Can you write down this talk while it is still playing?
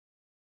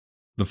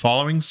The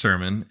following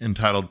sermon,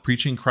 entitled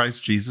Preaching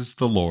Christ Jesus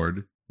the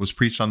Lord, was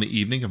preached on the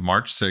evening of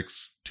March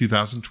 6,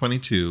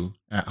 2022,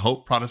 at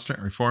Hope Protestant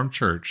Reformed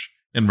Church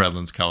in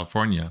Redlands,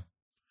 California.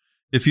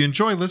 If you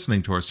enjoy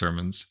listening to our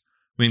sermons,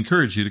 we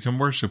encourage you to come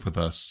worship with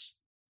us.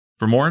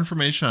 For more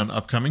information on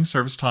upcoming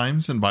service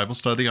times and Bible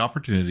study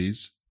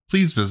opportunities,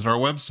 please visit our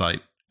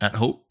website at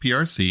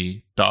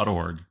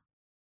hopeprc.org.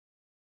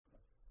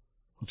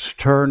 Let's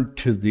turn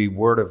to the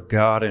Word of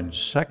God in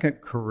 2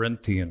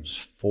 Corinthians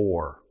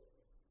 4.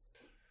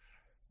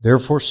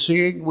 Therefore,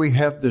 seeing we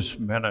have this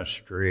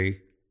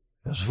ministry,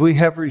 as we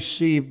have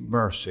received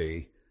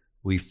mercy,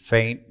 we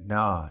faint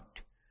not,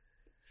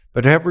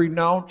 but have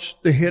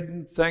renounced the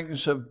hidden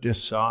things of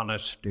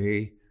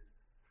dishonesty,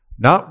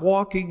 not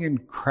walking in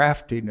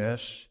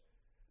craftiness,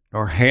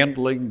 nor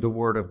handling the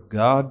word of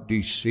God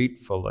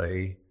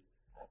deceitfully,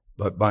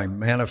 but by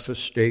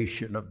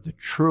manifestation of the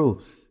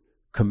truth,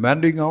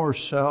 commending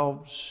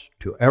ourselves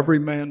to every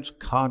man's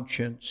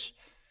conscience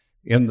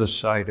in the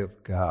sight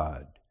of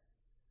God.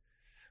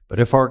 But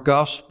if our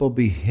gospel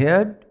be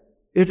hid,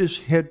 it is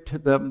hid to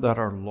them that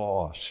are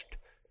lost,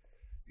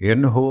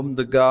 in whom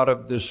the God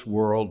of this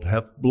world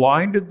hath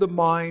blinded the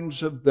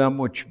minds of them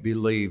which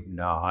believe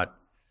not,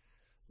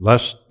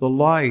 lest the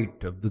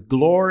light of the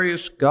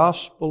glorious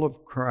gospel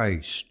of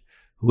Christ,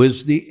 who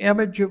is the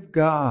image of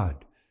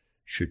God,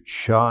 should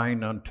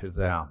shine unto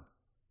them.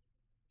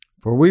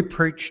 For we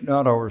preach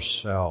not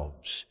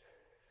ourselves,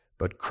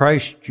 but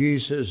Christ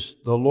Jesus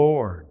the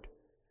Lord,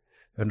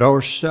 and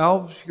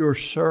ourselves your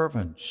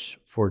servants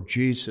for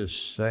Jesus'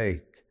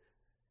 sake.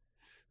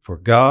 For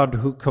God,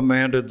 who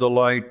commanded the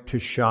light to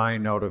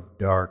shine out of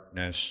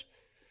darkness,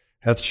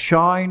 hath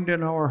shined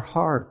in our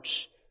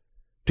hearts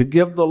to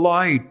give the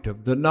light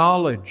of the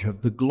knowledge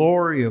of the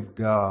glory of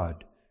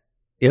God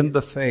in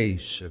the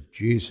face of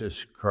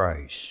Jesus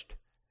Christ.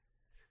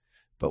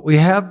 But we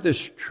have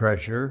this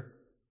treasure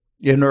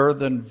in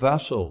earthen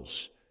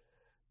vessels,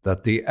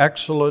 that the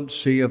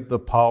excellency of the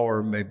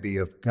power may be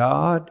of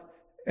God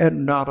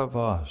and not of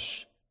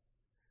us.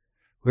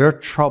 We are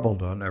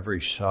troubled on every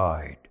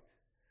side,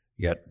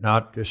 yet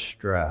not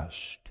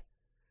distressed.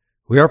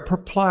 We are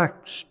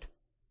perplexed,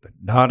 but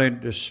not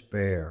in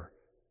despair.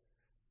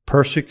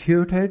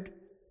 Persecuted,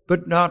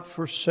 but not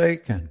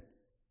forsaken.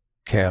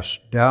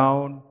 Cast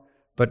down,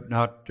 but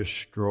not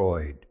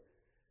destroyed.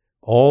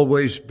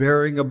 Always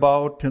bearing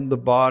about in the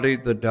body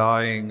the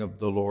dying of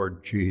the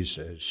Lord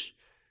Jesus,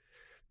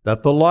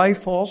 that the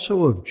life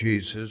also of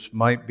Jesus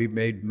might be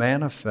made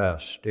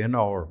manifest in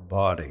our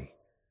body.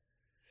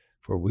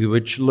 For we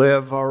which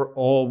live are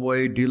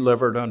always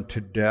delivered unto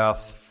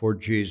death for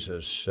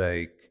Jesus'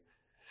 sake,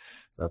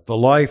 that the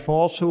life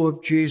also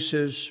of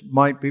Jesus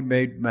might be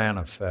made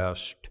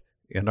manifest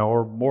in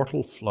our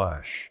mortal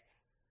flesh.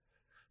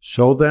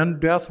 So then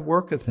death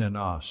worketh in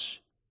us,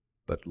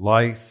 but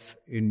life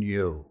in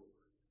you.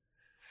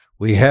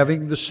 We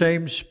having the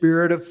same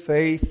spirit of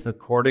faith,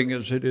 according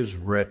as it is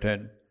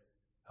written,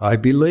 I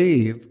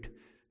believed,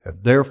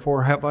 and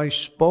therefore have I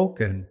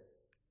spoken.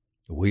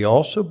 We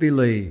also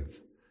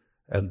believe,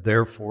 and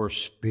therefore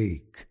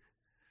speak,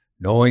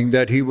 knowing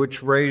that he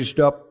which raised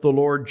up the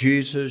Lord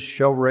Jesus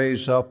shall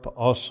raise up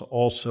us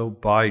also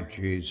by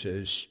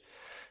Jesus,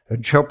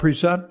 and shall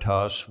present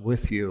us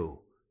with you.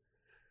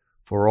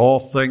 For all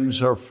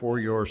things are for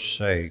your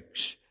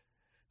sakes,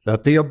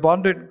 that the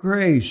abundant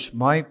grace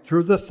might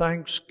through the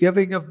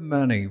thanksgiving of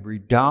many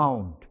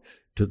redound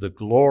to the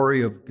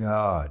glory of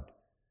God.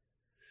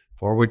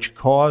 For which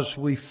cause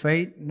we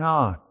faint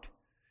not,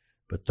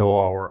 but though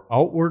our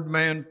outward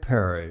man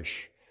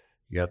perish,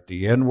 yet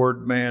the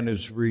inward man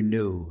is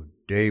renewed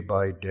day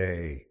by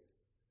day.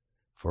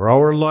 For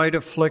our light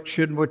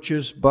affliction, which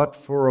is but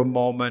for a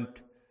moment,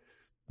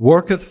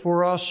 worketh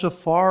for us a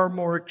far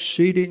more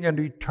exceeding and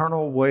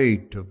eternal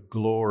weight of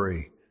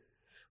glory,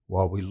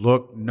 while we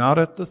look not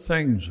at the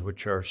things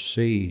which are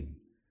seen,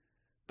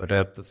 but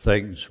at the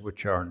things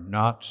which are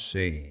not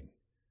seen.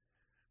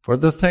 For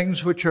the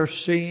things which are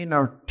seen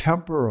are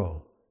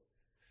temporal,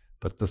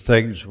 but the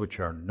things which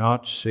are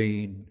not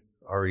seen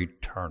are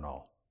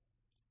eternal.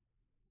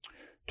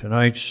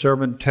 Tonight's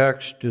sermon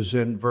text is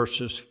in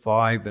verses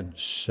 5 and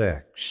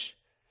 6.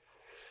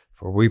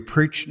 For we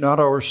preach not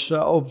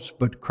ourselves,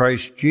 but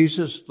Christ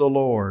Jesus the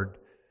Lord,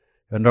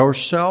 and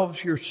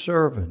ourselves your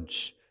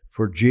servants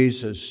for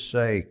Jesus'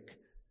 sake.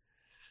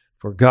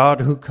 For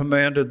God, who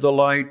commanded the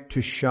light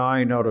to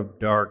shine out of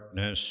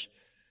darkness,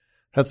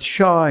 hath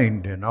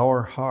shined in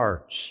our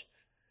hearts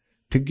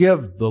to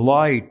give the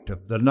light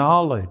of the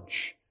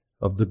knowledge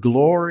of the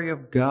glory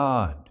of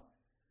God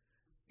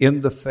in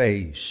the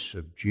face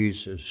of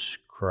Jesus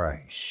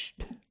Christ.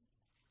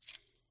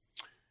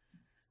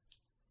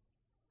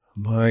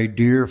 My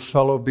dear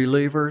fellow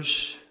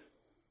believers,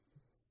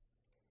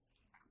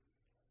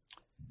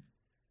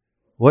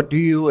 what do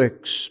you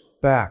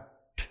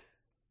expect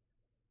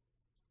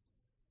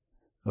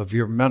of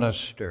your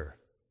minister?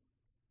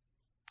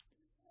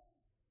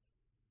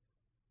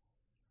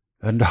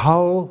 And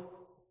how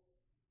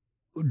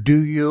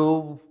do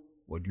you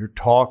when you're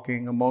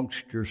talking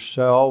amongst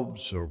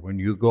yourselves or when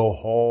you go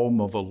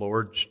home of a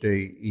Lord's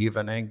Day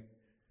evening?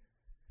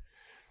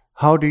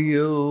 How do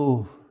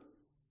you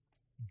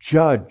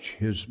judge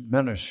his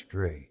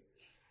ministry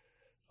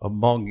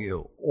among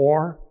you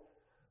or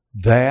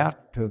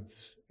that of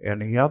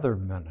any other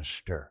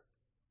minister?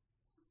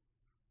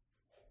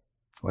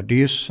 What do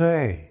you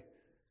say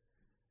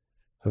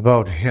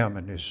about him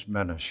and his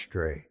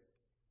ministry?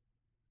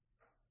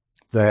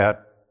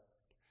 That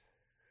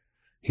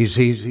he's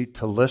easy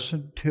to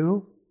listen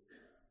to?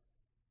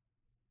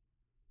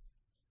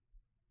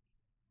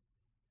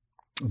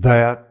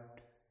 That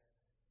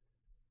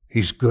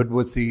he's good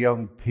with the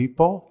young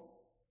people?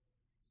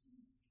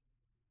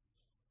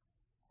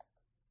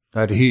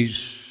 That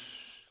he's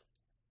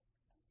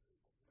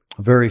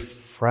a very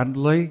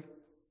friendly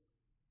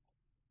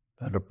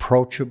and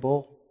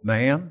approachable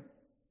man?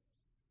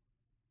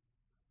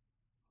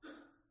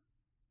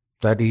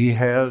 That he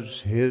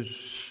has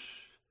his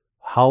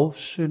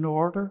house in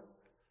order?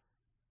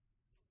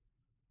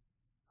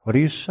 What do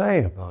you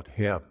say about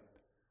him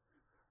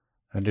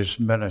and his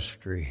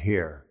ministry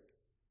here?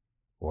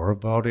 Or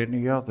about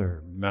any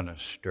other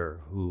minister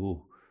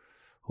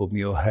whom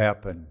you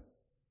happen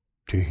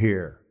to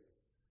hear?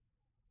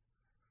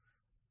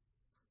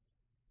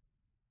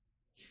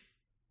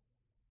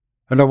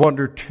 And I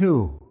wonder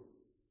too,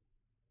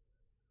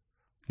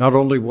 not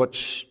only what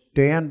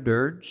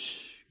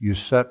standards you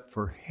set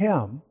for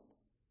him,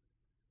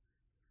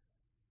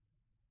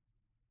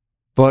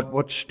 but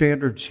what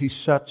standards he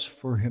sets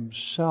for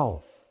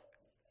himself.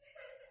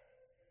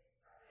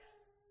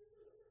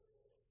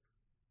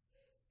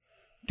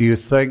 Do you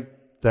think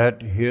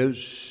that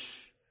his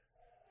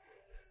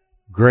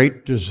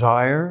great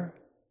desire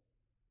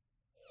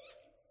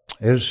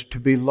is to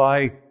be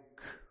like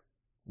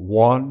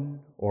one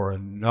or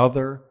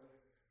another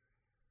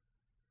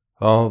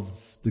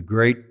of the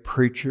great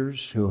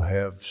preachers who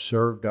have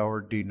served our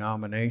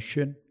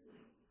denomination,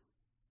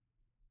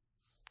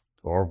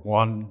 or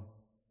one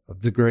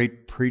of the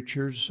great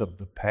preachers of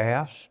the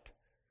past,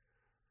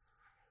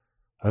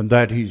 and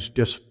that he's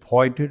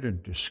disappointed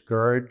and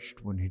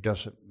discouraged when he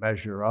doesn't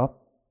measure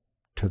up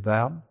to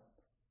them?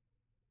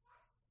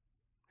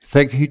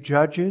 Think he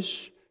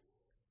judges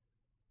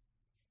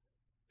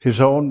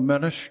his own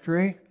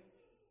ministry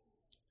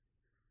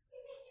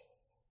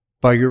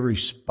by your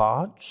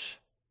response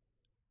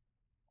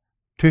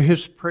to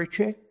his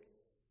preaching?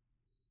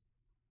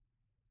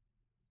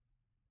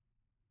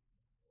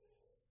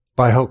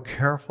 By how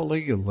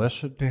carefully you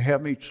listen to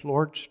him each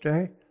Lord's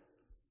Day?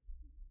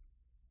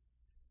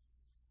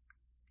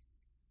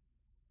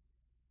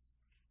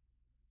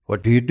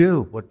 What do you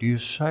do? What do you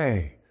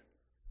say?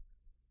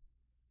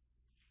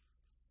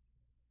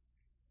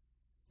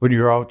 When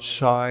you're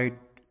outside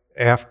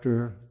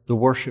after the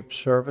worship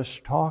service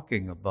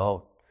talking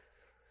about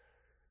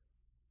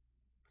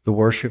the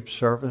worship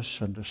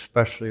service and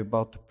especially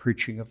about the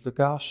preaching of the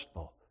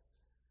gospel.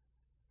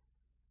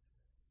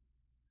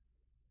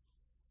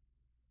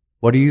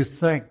 What do you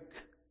think?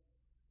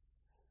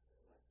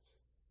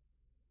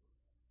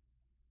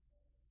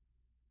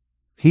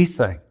 He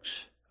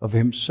thinks of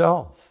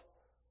himself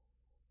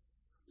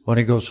when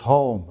he goes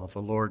home of a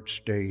Lord's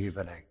Day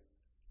evening.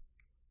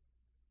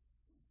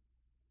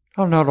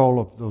 Now, not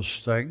all of those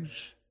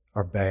things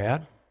are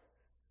bad.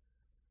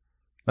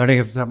 Many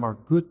of them are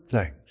good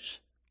things.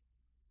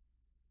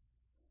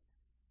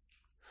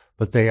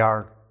 But they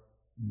are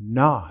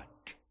not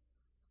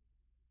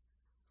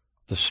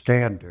the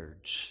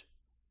standards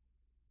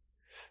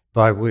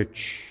by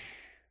which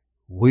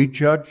we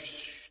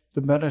judge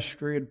the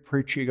ministry and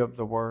preaching of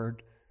the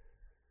Word,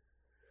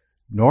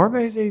 nor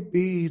may they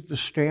be the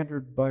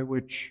standard by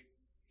which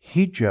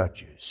he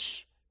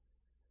judges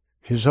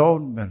his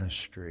own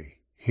ministry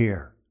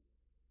here,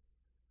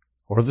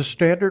 or the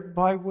standard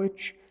by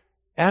which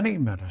any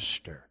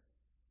minister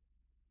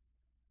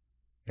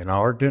in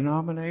our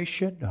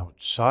denomination,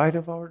 outside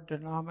of our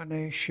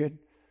denomination,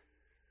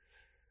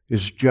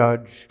 is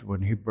judged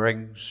when he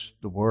brings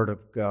the Word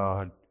of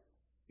God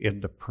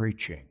into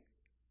preaching.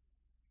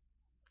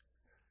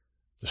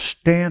 The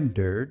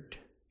standard,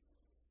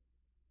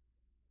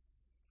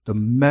 the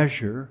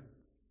measure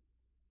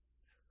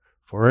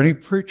for any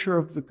preacher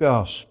of the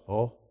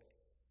gospel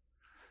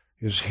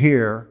is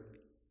here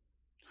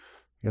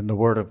in the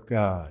Word of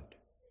God.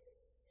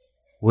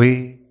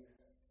 We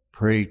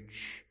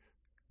preach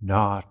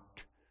not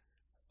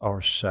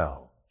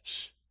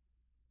ourselves,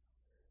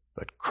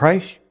 but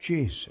Christ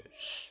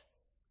Jesus,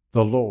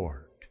 the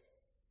Lord,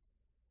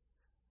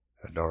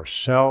 and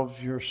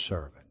ourselves your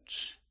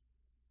servants,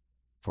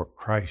 for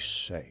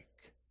Christ's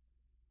sake.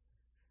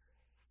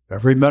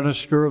 Every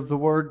minister of the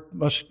Word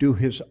must do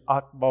his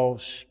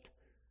utmost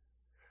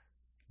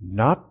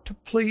not to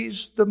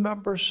please the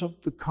members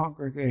of the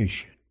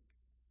congregation,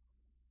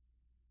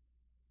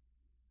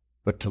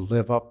 but to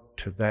live up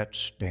to that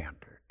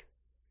standard.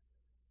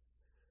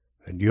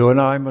 And you and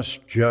I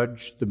must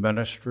judge the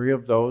ministry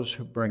of those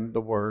who bring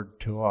the Word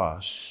to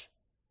us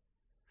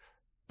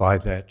by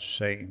that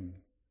same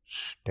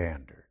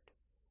standard.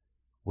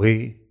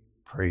 We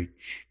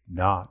preach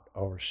not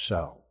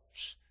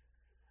ourselves,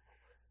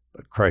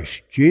 but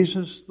Christ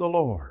Jesus the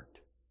Lord,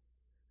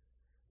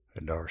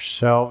 and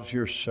ourselves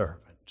your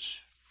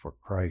servants for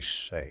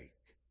Christ's sake.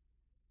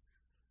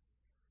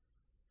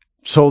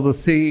 So the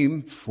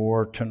theme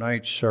for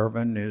tonight's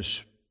sermon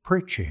is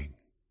preaching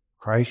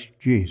Christ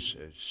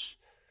Jesus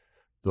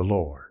the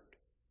Lord.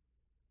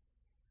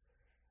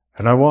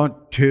 And I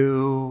want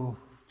to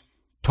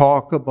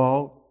talk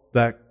about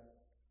that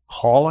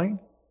calling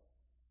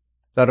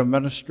that a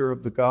minister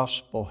of the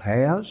gospel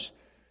has,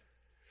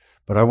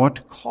 but I want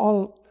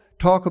to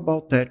talk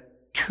about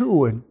that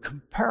too in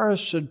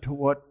comparison to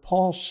what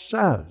Paul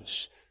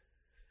says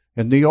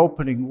in the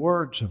opening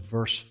words of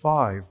verse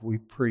 5, we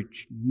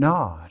preach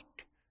not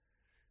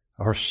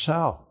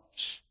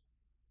ourselves.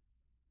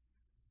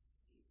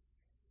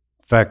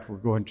 In fact, we're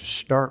going to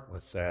start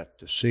with that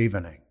this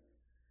evening.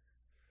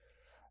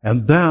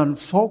 And then,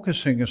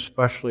 focusing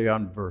especially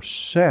on verse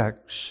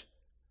 6,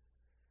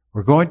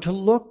 we're going to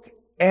look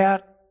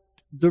at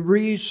the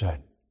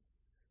reason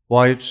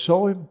why it's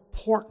so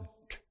important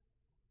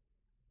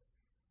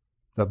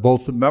that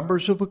both the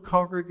members of a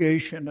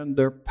congregation and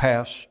their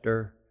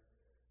pastor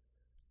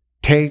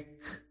take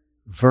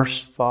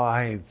verse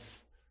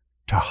 5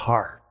 to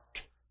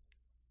heart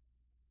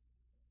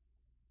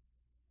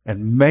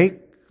and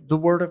make the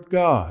Word of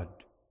God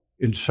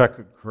in 2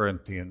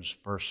 Corinthians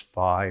verse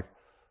 5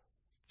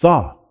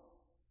 the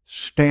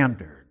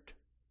standard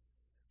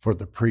for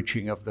the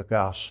preaching of the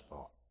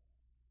gospel.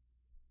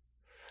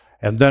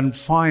 And then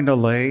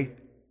finally,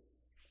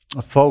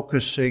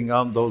 focusing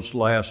on those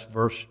last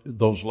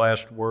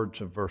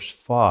words of verse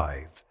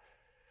 5,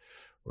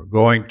 we're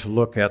going to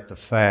look at the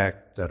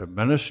fact that a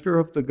minister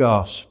of the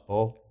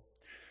gospel,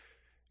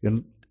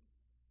 in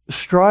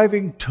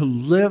striving to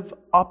live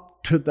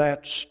up to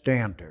that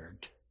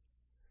standard,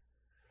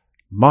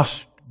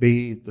 must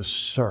be the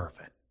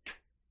servant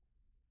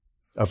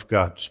of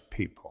God's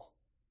people.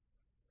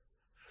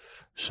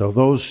 So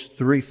those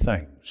three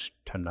things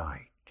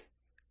tonight.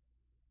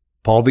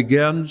 Paul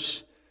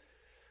begins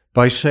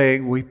by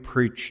saying we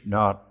preach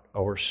not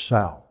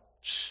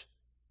ourselves.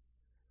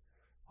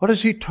 What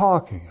is he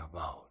talking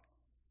about?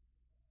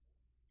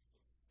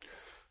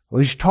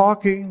 Well, he's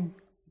talking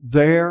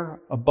there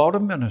about a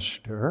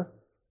minister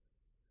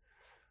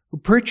who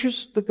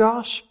preaches the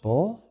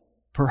gospel,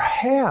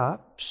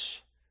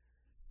 perhaps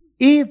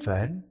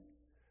even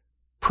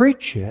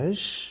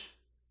preaches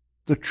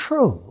the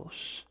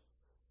truths,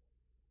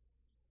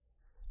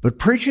 but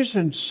preaches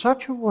in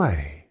such a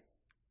way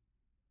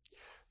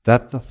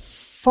that the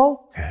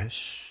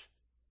focus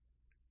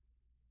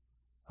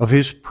of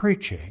his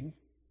preaching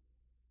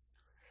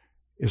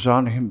is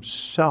on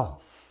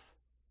himself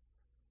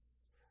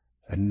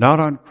and not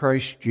on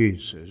Christ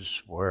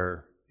Jesus,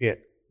 where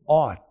it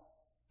ought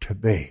to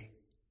be.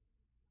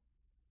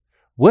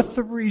 With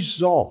the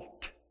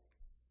result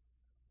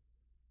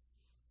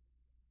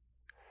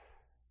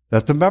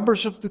that the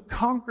members of the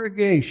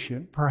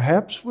congregation,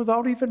 perhaps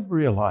without even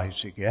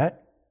realizing it,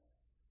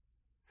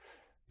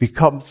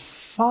 become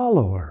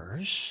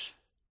followers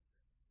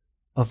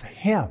of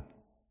him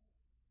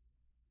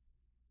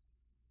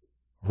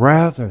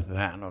rather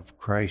than of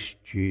Christ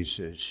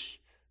Jesus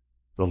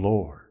the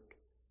Lord.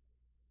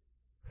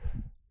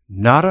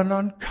 Not an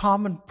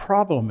uncommon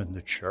problem in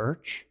the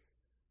church.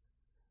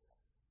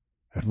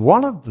 And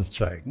one of the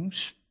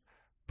things,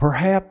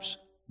 perhaps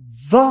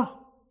the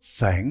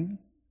thing,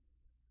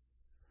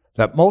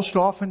 that most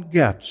often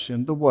gets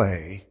in the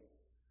way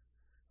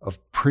of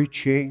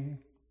preaching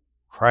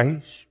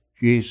Christ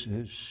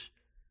Jesus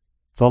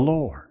the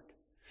Lord.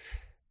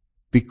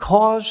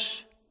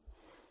 Because,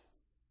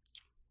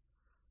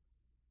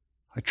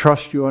 I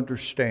trust you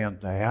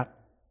understand that,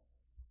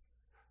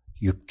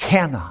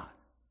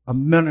 a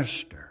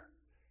minister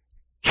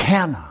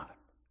cannot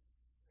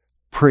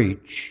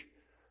preach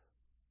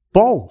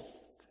both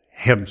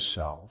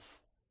himself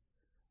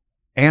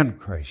and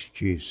Christ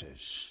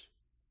Jesus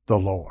the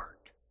Lord.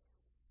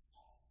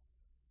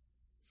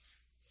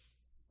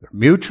 They're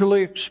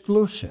mutually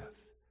exclusive.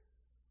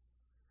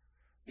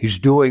 He's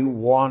doing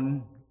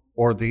one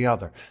or the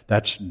other.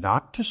 That's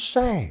not to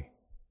say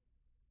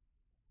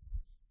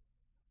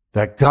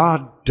that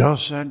God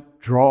doesn't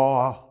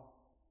draw,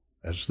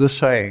 as the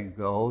saying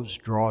goes,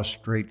 draw a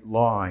straight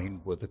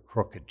line with a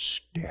crooked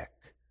stick.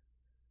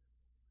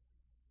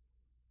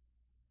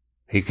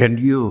 He can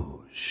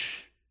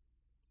use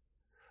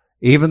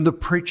even the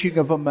preaching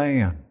of a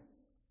man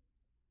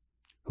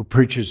who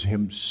preaches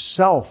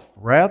himself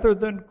rather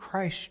than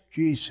Christ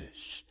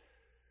Jesus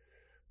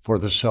for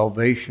the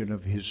salvation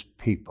of his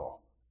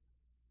people.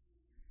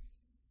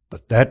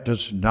 But that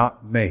does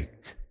not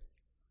make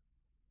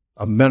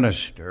a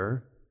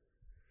minister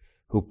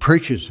who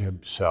preaches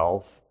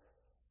himself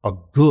a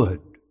good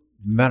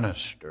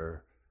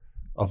minister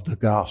of the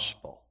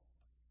gospel.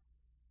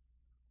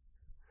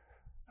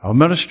 A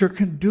minister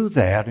can do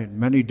that in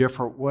many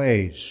different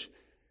ways.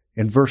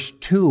 In verse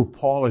 2,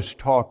 Paul is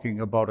talking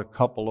about a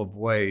couple of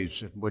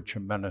ways in which a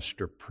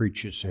minister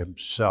preaches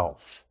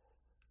himself.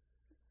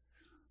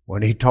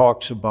 when he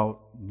talks about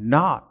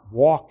not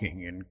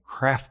walking in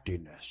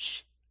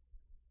craftiness.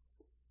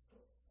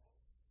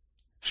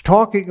 He's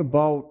talking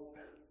about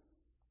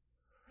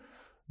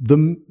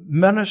the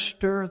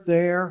minister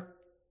there,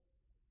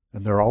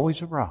 and they're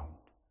always around,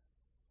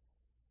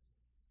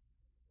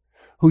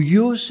 who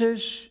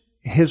uses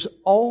his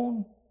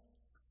own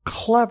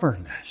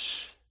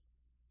cleverness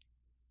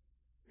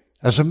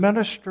as a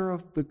minister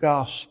of the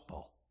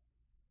gospel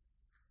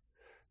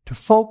to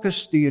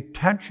focus the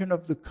attention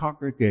of the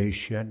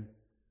congregation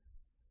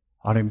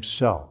on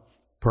himself.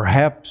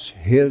 Perhaps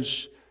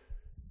his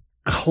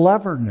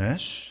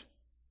cleverness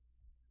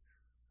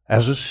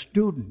as a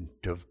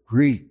student of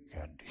Greek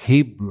and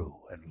Hebrew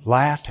and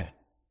Latin,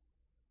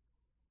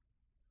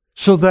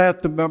 so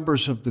that the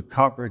members of the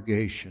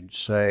congregation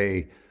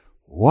say,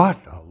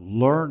 "What a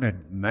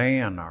learned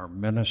man our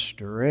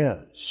minister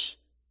is."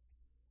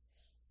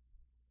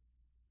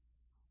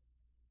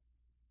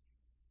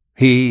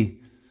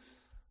 He,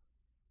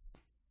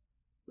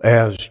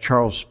 as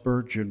Charles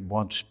Spurgeon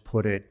once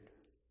put it,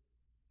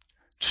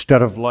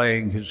 instead of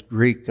laying his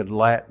Greek and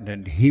Latin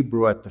and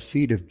Hebrew at the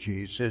feet of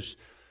Jesus,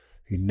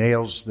 he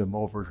nails them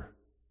over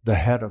the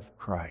head of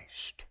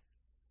Christ.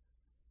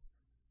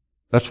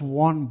 That's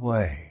one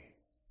way.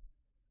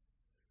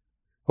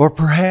 Or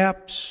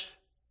perhaps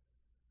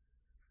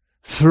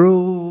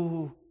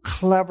through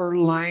clever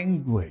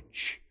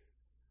language,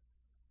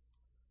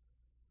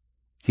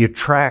 he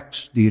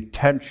attracts the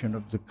attention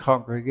of the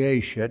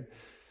congregation,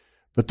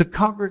 but the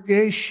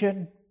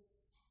congregation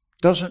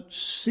doesn't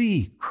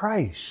see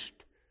Christ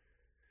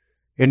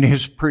in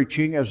his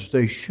preaching as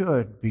they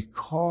should,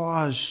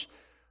 because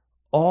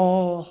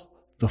all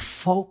the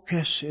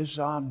focus is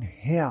on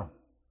him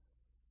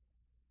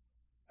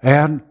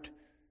and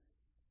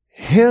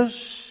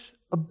his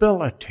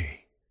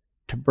ability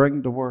to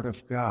bring the Word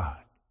of God.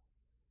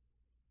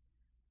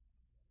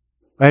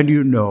 And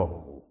you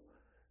know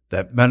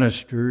that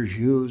ministers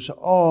use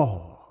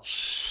all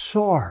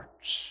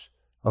sorts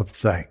of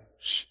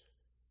things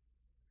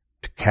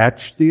to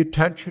catch the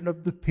attention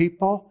of the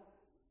people.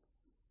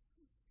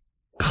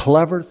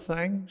 Clever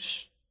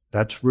things.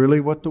 That's really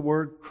what the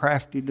word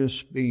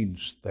craftiness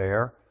means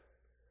there.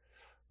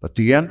 But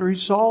the end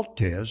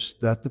result is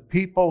that the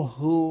people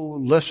who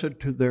listen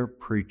to their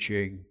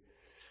preaching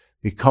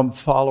become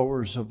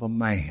followers of a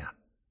man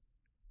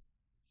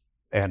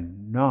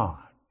and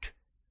not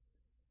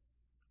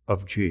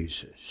of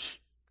Jesus.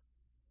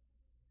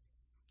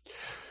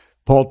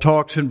 Paul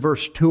talks in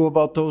verse 2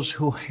 about those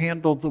who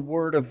handle the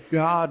word of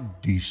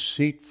God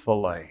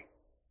deceitfully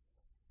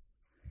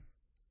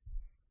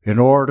in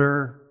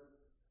order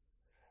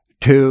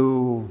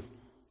to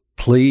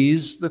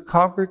please the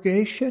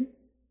congregation,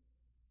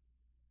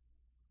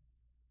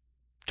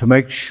 to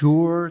make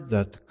sure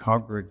that the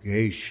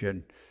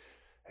congregation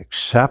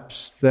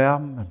accepts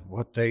them and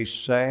what they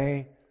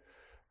say.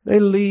 They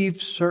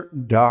leave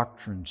certain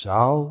doctrines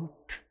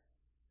out.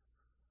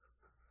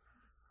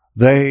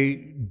 They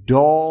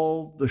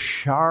dull the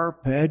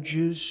sharp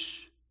edges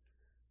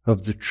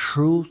of the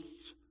truths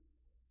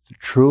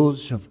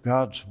of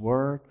God's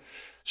Word,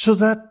 so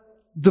that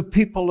the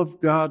people of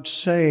God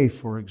say,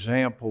 for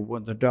example,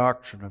 when the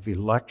doctrine of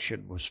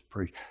election was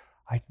preached,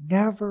 I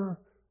never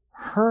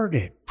heard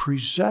it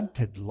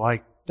presented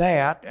like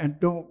that, and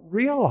don't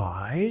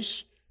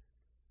realize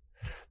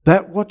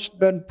that what's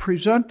been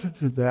presented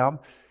to them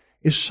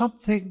is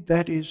something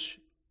that is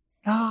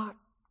not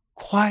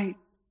quite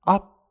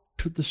up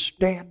to the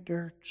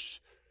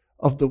standards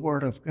of the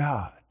Word of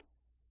God.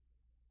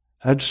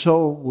 And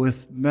so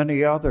with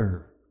many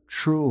other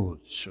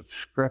truths of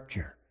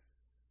Scripture.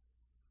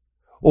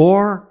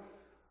 Or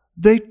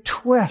they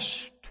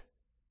twist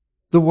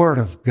the Word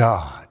of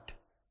God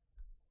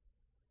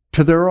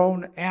to their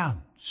own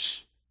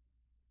ends.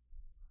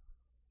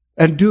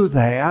 And do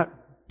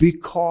that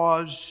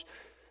because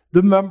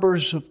the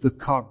members of the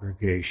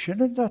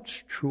congregation, and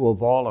that's true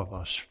of all of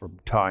us from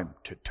time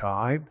to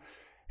time,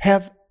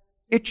 have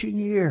itching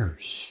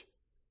ears,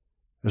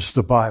 as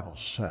the Bible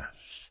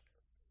says.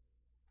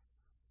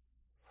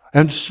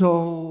 And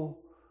so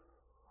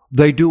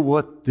they do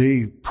what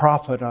the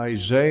prophet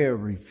Isaiah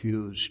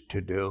refused to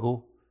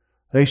do.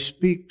 They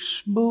speak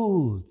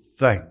smooth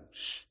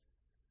things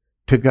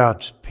to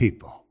God's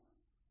people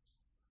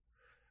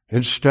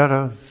instead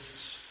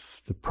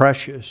of the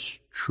precious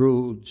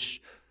truths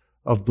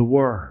of the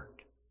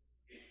Word.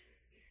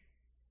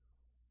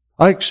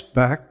 I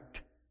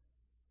expect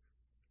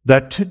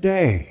that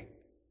today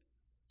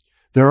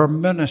there are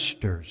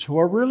ministers who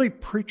are really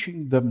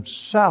preaching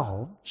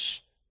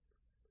themselves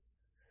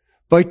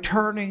by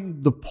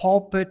turning the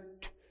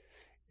pulpit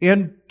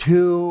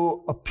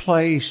into a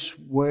place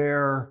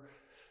where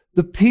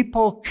the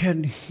people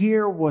can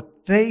hear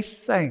what they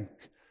think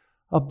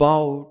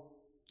about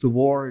the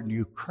war in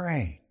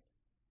Ukraine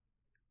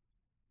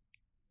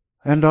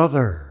and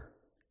other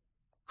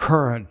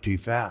current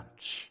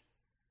events.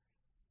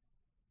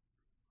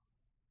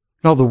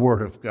 Now, the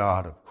Word of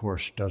God, of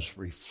course, does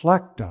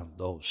reflect on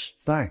those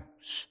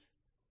things.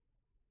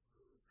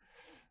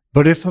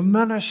 But if a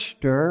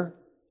minister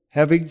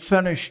having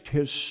finished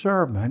his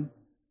sermon,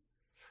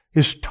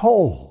 is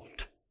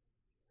told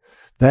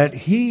that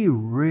he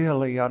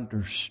really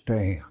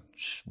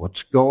understands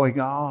what's going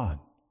on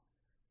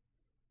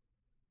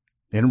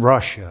in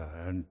Russia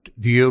and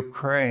the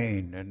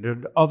Ukraine and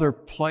in other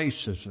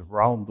places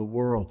around the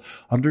world,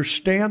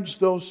 understands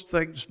those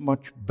things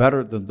much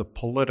better than the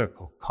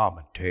political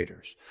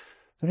commentators.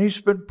 And he's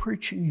been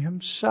preaching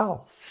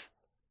himself,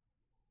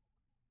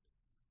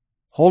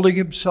 holding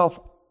himself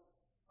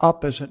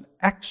up as an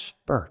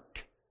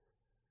expert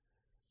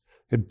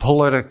in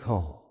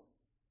political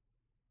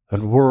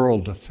and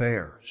world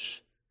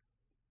affairs.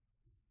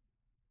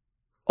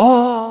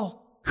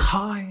 All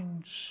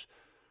kinds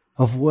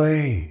of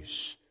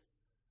ways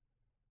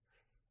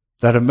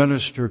that a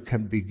minister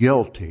can be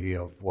guilty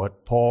of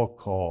what Paul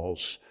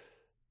calls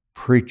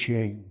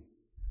preaching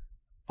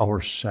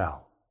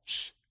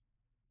ourselves.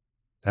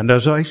 And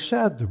as I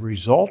said, the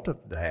result of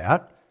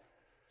that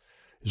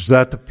is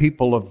that the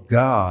people of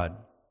God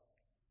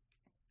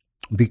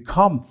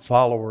become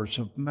followers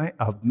of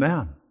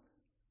men.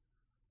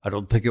 I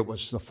don't think it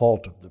was the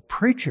fault of the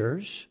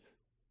preachers,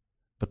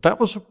 but that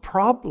was a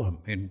problem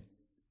in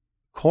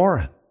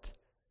Corinth.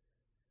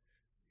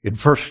 In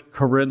 1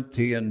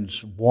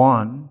 Corinthians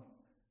 1,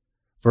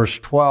 verse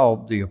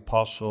 12, the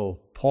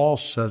Apostle Paul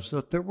says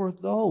that there were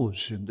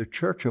those in the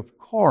church of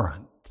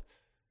Corinth,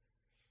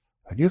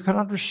 and you can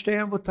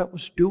understand what that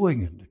was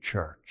doing in the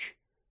church.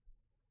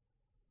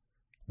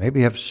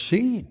 Maybe have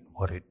seen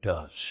what it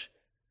does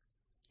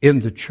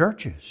in the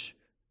churches,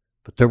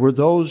 but there were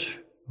those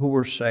who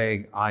were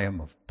saying, I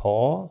am of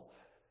Paul,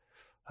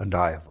 and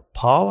I of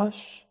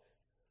Apollos,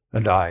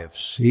 and I of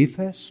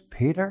Cephas,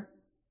 Peter.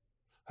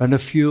 And a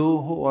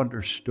few who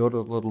understood a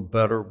little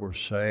better were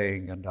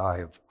saying, and I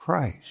of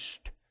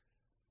Christ.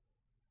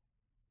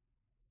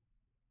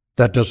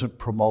 That doesn't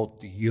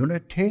promote the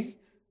unity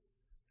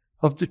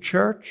of the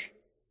church,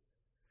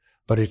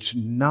 but it's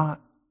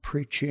not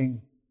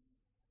preaching.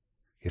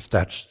 If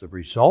that's the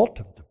result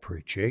of the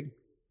preaching,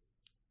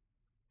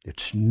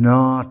 it's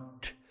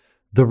not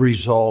the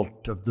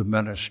result of the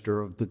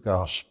minister of the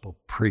gospel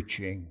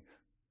preaching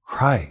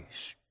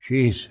Christ,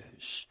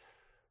 Jesus,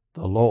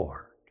 the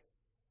Lord.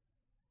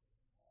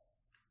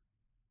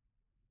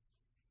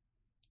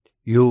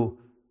 You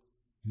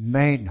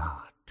may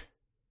not,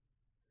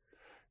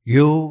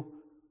 you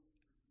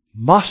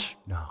must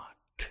not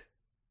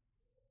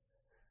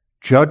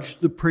judge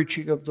the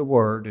preaching of the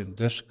word in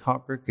this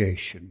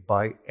congregation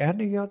by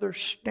any other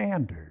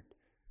standard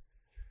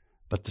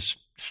but the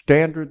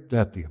standard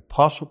that the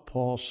Apostle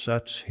Paul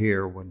sets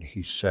here when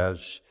he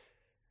says,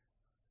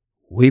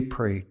 we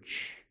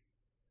preach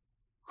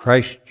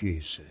Christ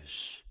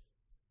Jesus,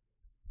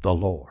 the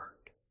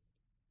Lord.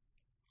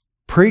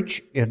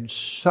 Preach in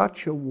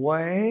such a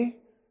way,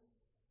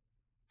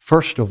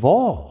 first of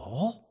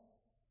all,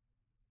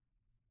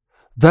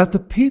 that the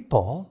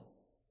people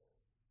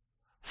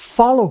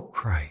follow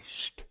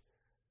Christ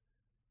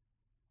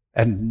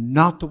and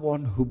not the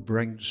one who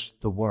brings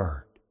the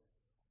word.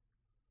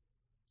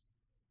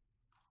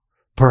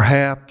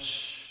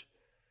 Perhaps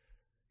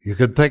you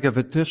could think of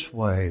it this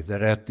way,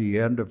 that at the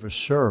end of a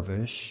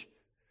service,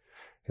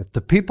 if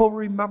the people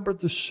remember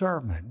the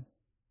sermon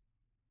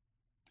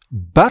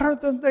better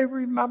than they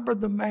remember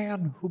the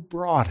man who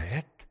brought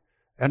it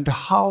and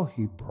how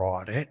he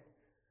brought it,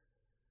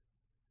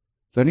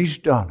 then he's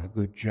done a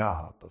good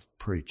job of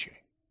preaching.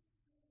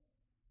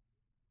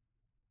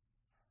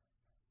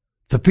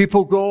 The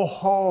people go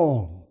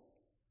home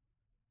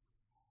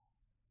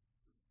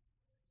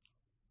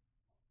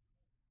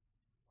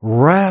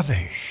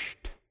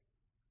ravished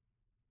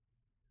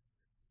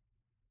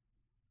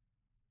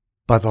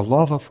by the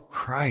love of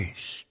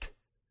Christ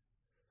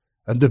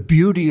and the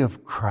beauty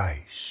of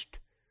Christ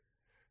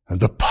and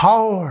the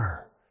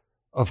power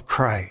of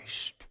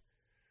Christ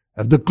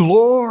and the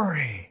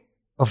glory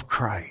of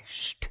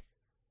Christ.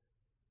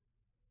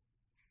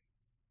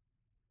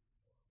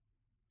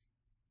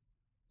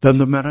 Then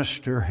the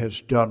minister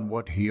has done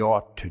what he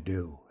ought to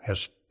do,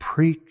 has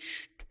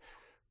preached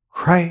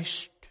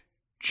Christ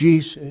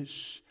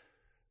Jesus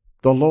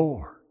the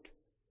Lord.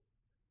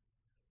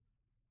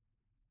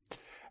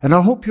 And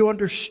I hope you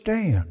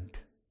understand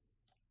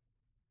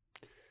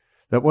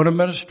that when a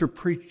minister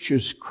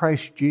preaches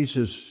Christ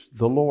Jesus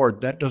the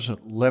Lord, that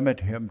doesn't limit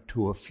him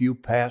to a few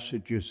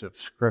passages of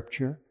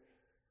Scripture.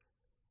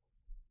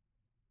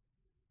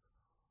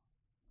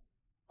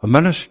 A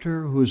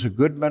minister who is a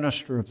good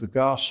minister of the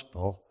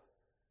gospel,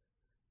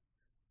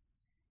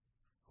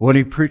 when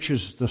he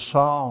preaches the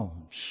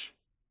Psalms,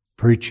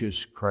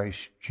 preaches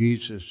Christ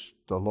Jesus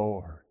the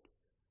Lord.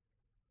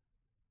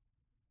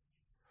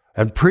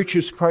 And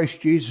preaches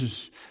Christ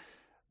Jesus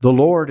the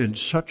Lord in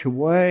such a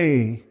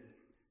way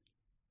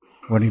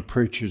when he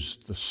preaches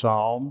the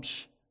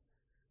Psalms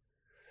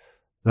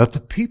that the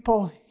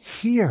people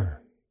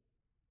hear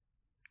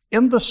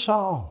in the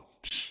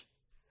Psalms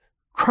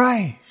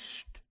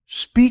Christ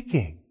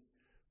speaking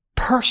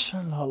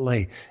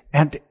personally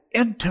and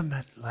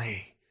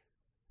intimately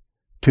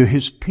to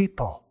his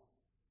people,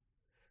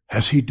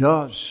 as he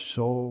does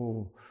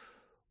so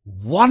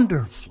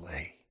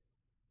wonderfully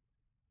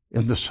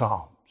in the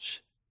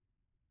Psalms.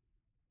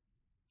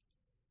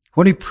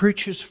 When he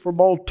preaches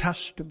from Old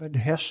Testament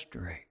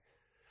history,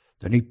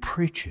 then he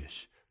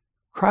preaches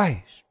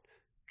Christ,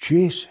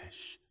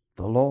 Jesus,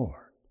 the Lord.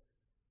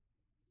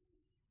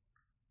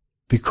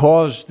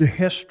 Because the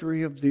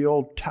history of the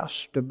Old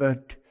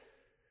Testament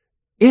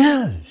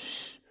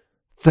is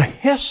the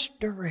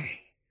history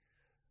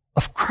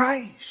of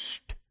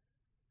Christ.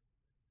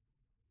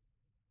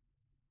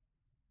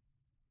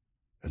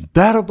 And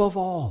that above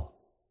all,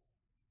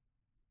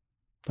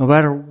 no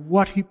matter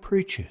what he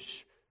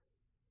preaches,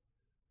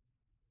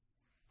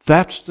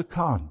 that's the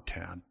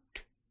content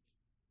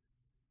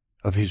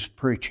of his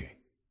preaching.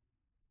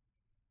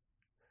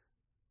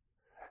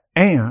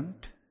 And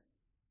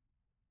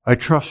I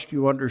trust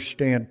you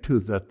understand, too,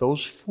 that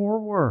those 4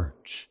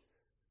 words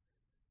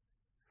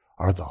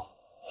are the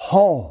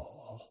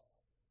whole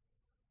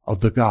of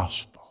the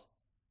gospel.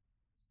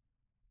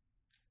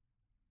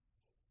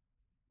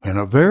 In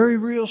a very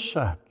real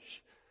sense,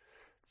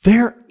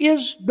 there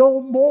is no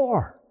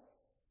more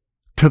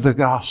to the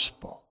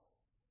gospel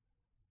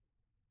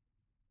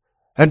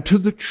and to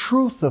the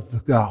truth of the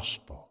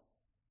gospel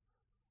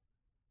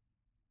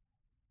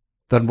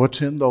than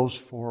what's in those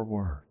 4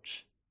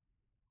 words.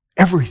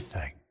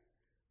 Everything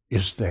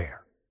is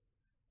there.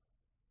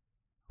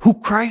 Who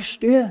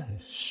Christ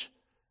is.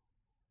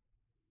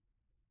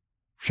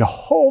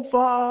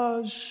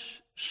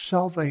 Jehovah's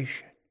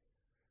salvation.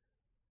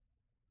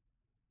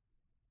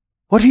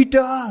 What he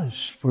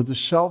does for the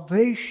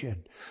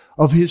salvation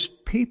of his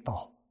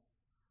people.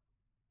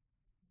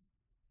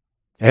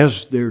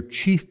 As their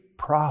chief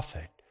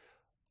prophet,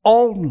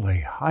 only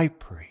high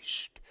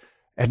priest,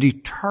 and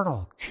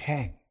eternal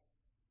king.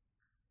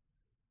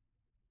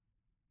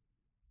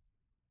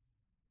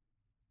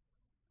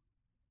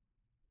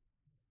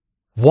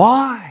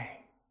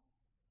 Why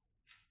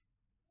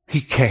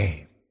he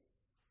came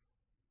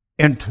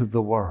into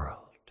the world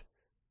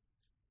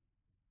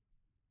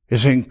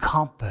is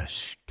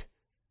encompassed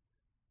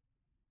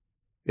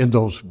in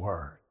those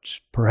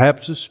words,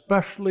 perhaps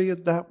especially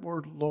in that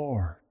word,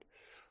 Lord.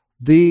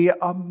 The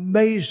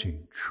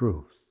amazing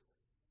truth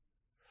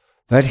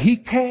that he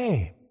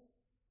came.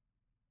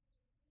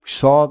 We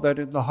saw that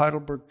in the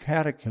Heidelberg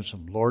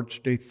Catechism, Lord's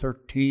Day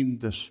 13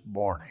 this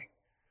morning,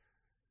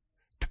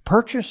 to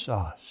purchase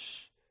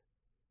us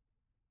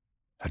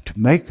and to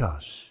make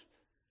us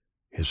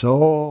his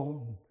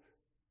own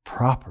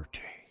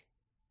property.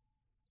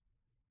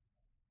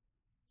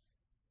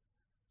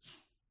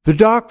 The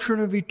doctrine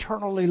of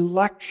eternal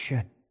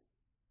election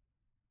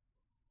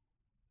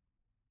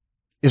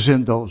is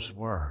in those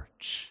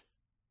words.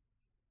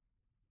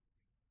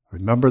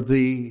 Remember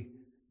the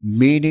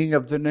meaning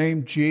of the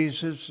name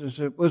Jesus as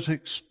it was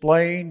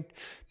explained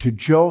to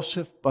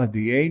Joseph by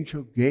the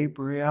angel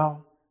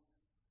Gabriel?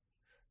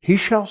 He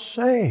shall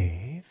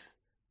save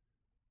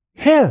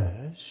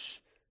his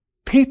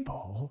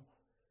people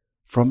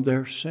from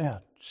their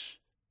sins.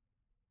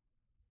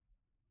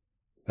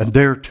 And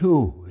there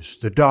too is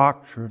the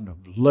doctrine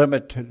of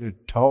limited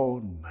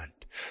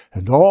atonement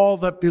and all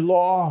that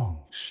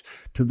belongs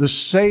to the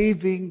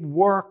saving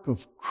work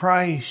of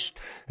Christ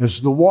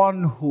as the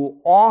one who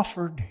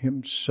offered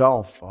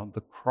himself on the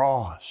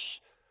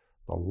cross,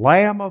 the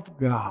Lamb of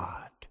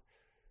God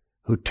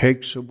who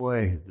takes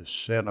away the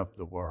sin of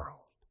the world.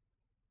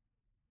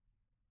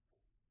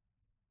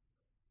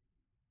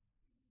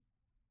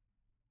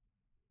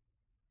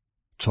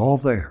 It's all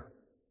there.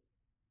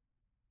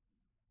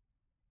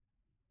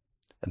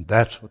 And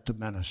that's what the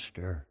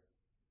minister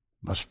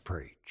must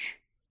preach.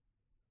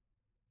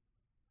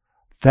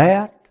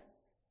 That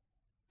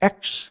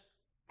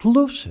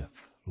exclusively.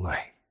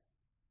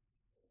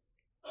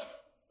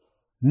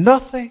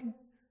 Nothing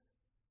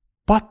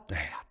but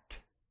that.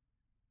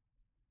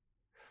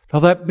 Now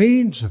that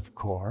means, of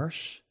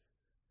course,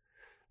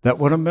 that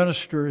when a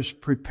minister is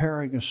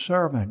preparing a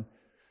sermon,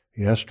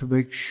 he has to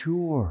make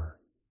sure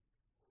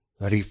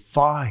that he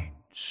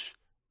finds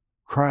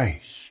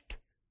Christ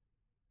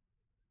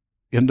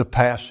in the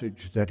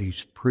passage that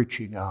he's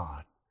preaching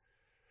on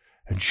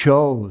and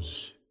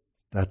shows,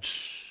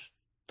 that's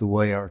the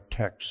way our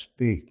text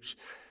speaks,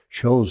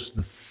 shows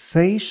the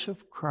face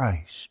of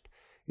Christ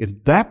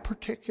in that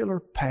particular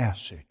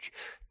passage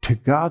to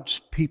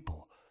God's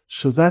people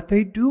so that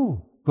they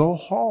do go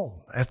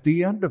home at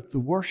the end of the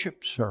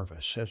worship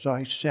service, as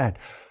I said,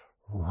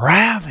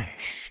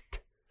 ravished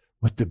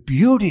with the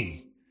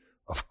beauty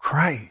of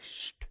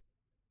Christ.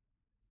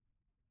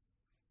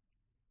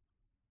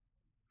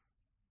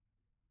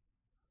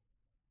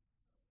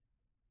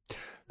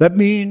 That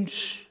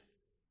means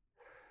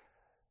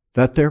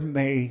that there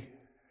may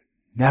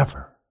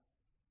never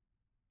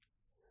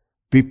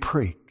be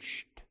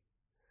preached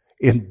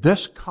in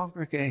this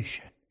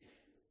congregation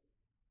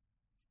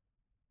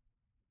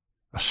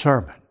a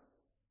sermon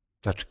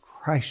that's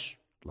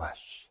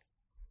Christless,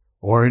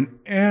 or in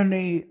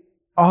any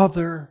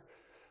other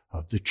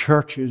of the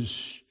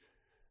churches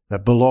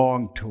that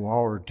belong to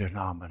our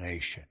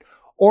denomination,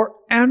 or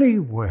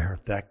anywhere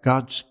that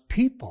God's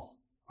people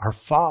are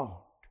found.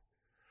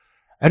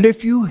 And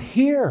if you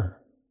hear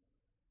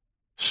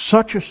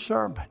such a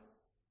sermon,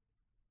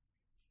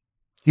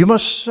 you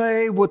must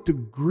say what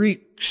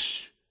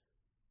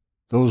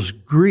those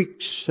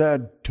Greeks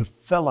said to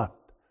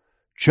Philip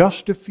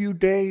just a few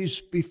days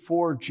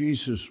before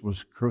Jesus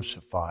was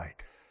crucified.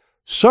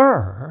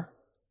 Sir,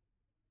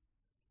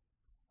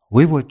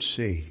 we would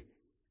see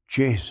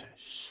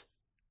Jesus.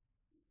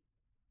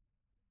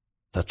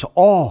 That's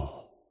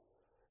all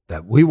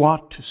that we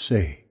want to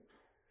see.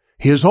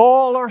 He is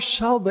all our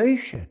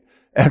salvation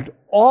and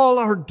all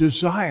our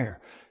desire.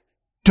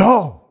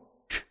 Don't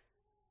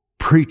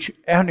preach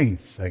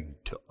anything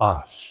to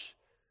us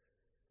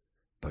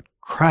but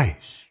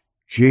Christ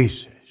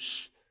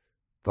Jesus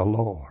the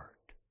Lord.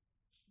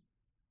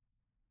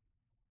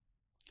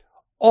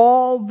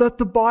 All that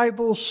the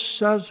Bible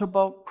says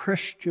about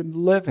Christian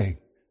living,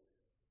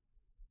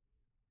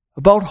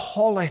 about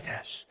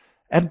holiness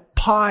and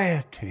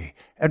piety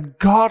and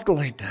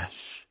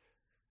godliness,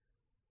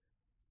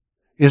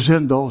 is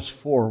in those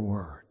 4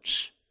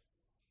 words.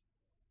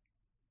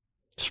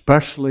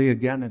 Especially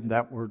again in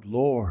that word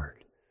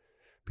Lord,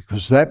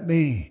 because that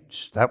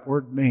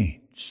word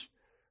means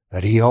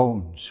that He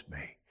owns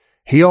me.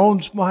 He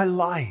owns my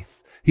life.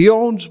 He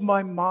owns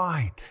my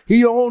mind.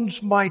 He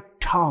owns my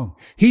tongue.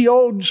 He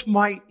owns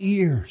my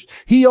ears.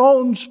 He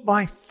owns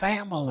my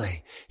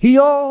family. He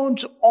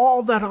owns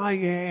all that I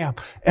am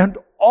and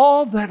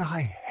all that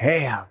I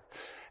have.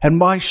 And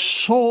my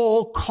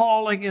sole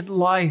calling in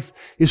life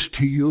is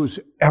to use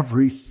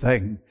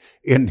everything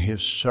in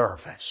His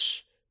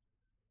service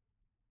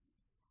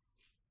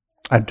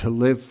and to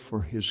live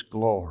for His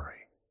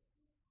glory.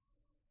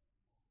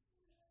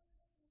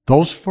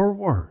 Those 4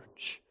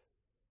 words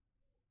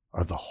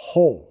are the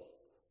whole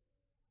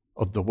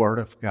of the Word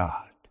of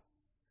God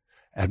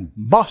and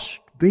must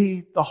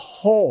be the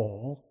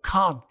whole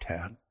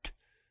content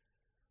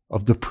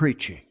of the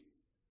preaching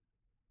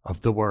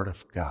of the Word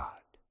of God.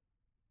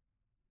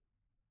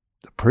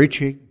 The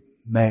preaching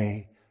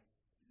may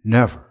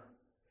never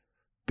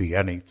be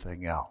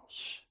anything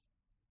else.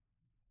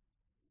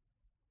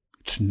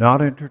 It's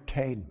not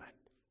entertainment.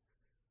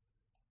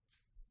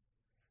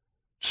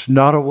 It's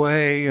not a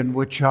way in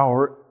which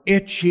our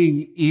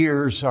itching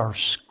ears are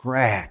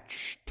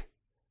scratched.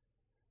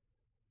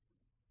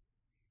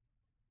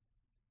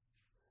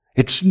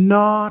 It's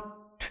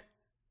not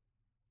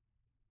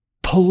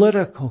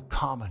political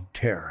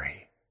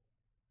commentary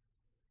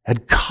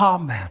and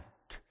comment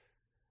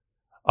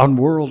on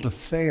world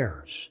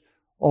affairs,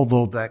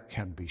 although that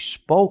can be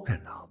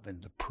spoken of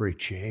in the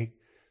preaching,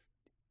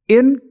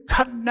 in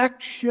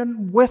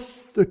connection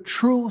with the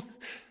truth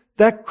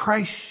that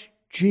Christ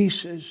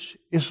Jesus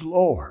is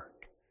Lord.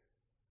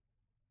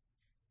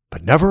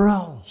 But never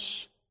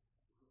else.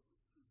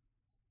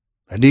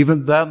 And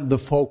even then, the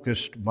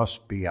focus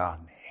must be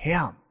on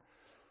Him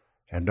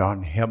and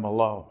on Him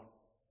alone.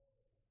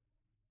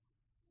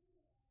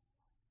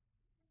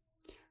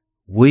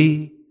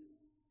 We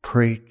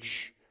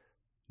preach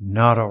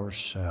not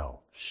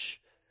ourselves,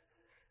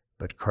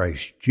 but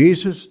Christ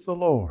Jesus the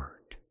Lord.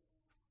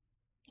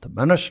 The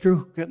minister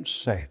who can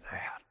say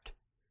that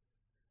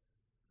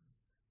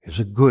is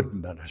a good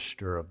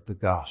minister of the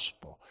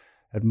gospel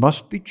and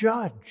must be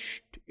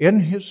judged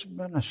in his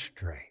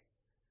ministry,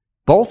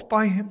 both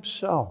by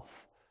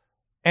himself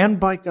and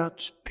by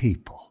God's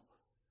people,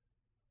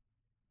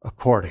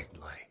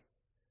 accordingly,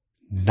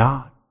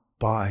 not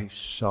by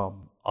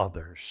some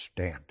other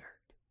standard.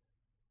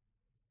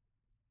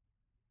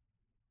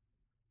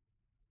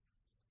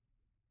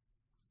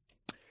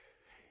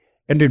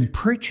 And in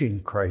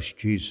preaching Christ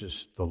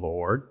Jesus the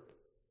Lord,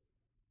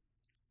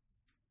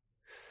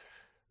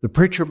 the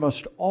preacher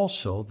must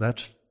also,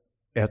 that's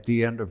at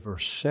the end of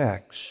verse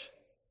 6,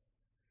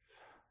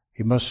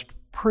 he must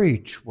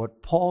preach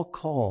what Paul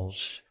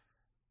calls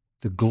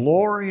the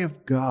glory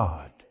of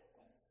God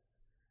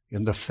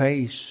in the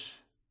face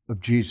of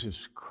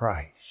Jesus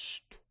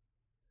Christ.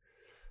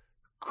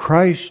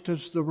 Christ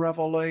is the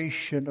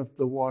revelation of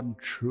the one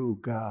true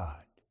God.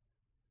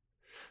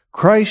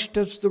 Christ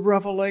is the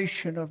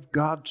revelation of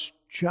God's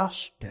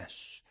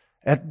justice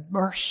and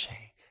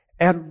mercy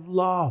and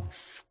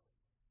love.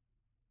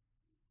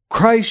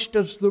 Christ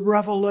is the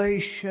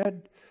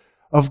revelation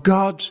of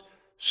God's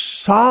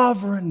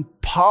sovereign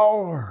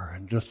power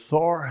and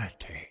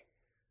authority.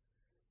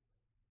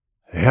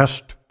 He has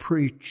to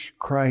preach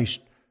Christ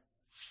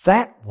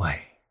that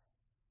way.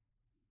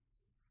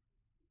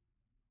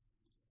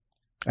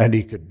 And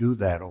he could do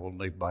that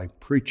only by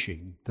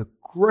preaching the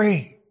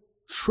great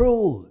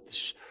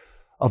truths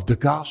of the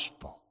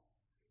gospel.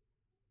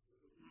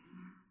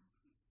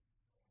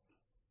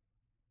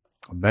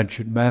 I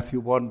mentioned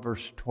Matthew 1,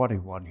 verse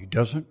 21. He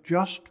doesn't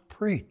just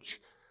preach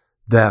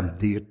then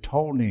the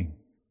atoning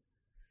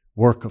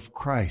work of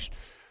Christ,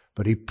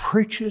 but he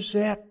preaches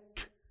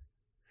it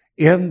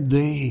in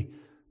the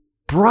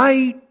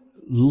bright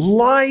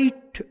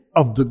light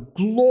of the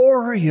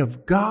glory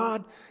of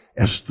God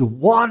as the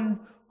one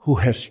who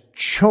has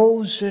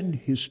chosen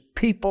his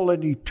people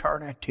in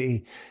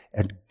eternity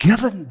and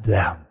given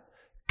them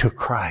to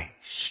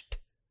Christ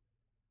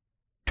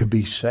to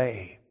be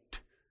saved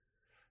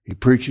He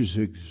preaches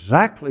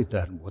exactly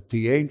then what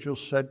the angel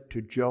said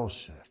to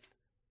Joseph.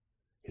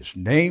 His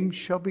name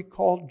shall be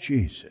called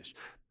Jesus,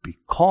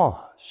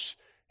 because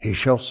he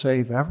shall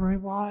save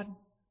everyone?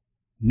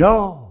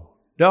 No.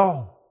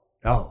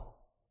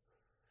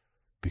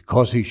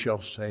 Because he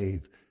shall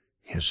save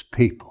his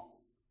people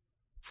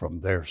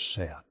from their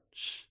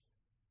sins.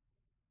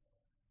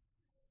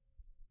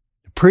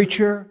 The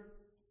preacher,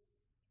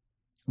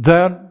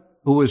 then,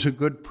 who is a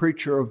good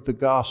preacher of the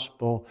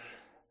gospel,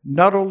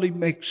 not only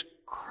makes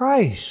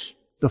Christ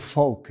the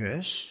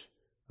focus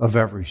of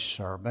every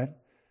sermon,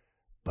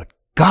 but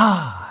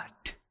God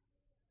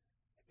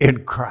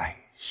in Christ.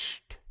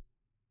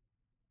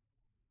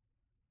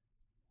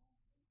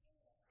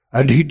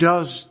 And he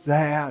does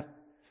that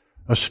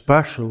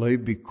especially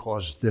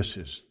because this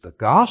is the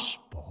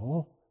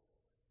gospel.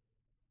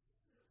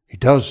 He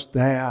does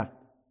that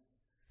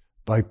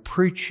by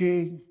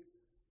preaching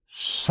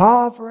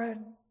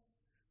sovereign,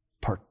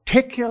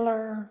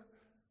 particular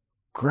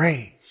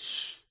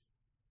grace.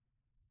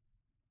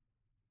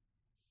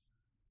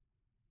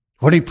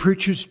 When he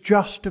preaches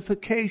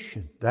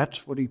justification,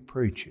 that's what he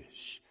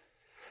preaches.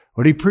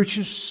 When he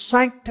preaches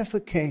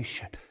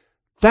sanctification,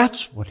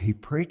 that's what he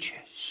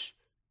preaches.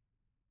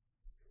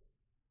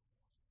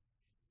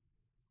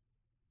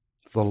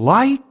 The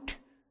light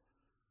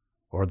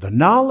or the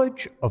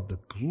knowledge of the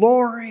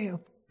glory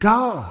of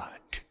God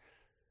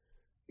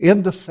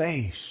in the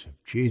face of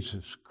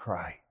Jesus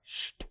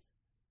Christ.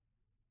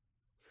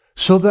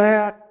 So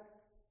that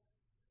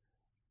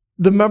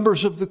the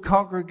members of the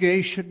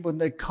congregation, when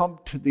they come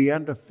to the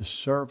end of the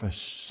service,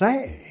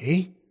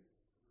 say,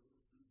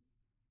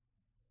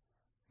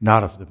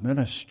 not of the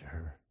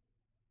minister,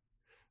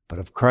 but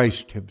of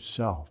Christ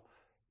himself,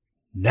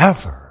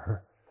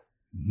 never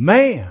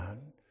man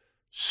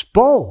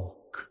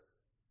spoke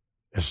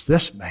as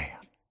this man.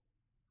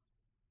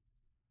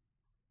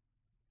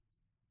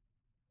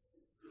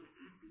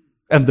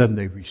 And then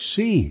they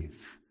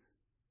receive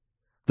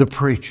the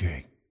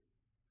preaching,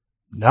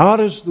 not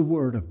as the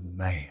word of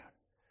man,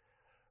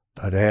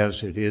 but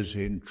as it is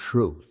in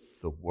truth,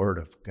 the word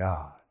of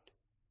God.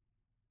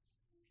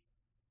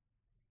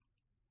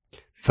 In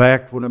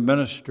fact, when a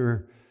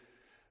minister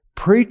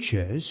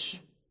preaches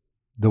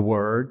the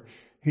word,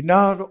 he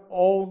not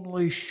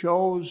only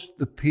shows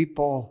the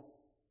people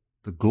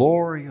the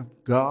glory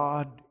of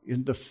God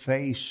in the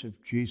face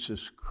of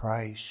Jesus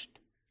Christ,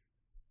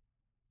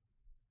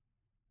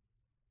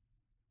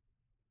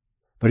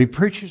 but he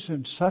preaches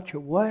in such a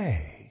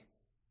way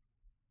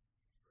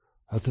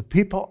that the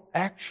people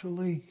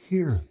actually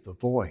hear the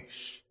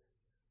voice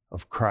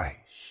of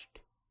Christ.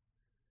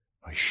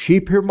 My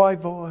sheep hear my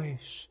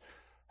voice,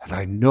 and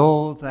I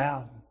know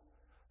them,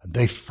 and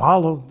they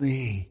follow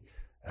me,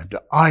 and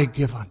I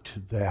give unto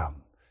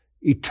them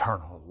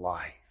eternal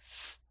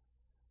life.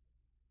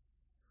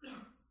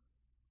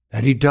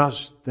 And he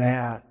does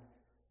that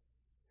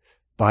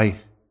by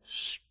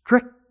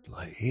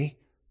strictly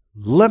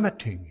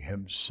limiting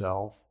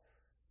himself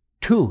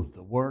to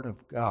the Word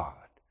of God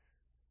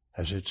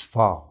as it's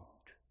found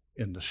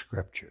in the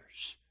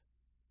Scriptures.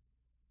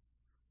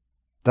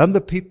 Then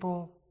the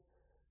people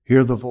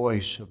hear the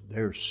voice of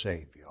their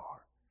Savior.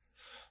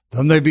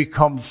 Then they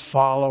become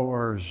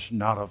followers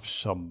not of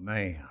some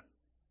man.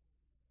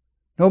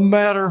 No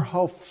matter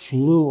how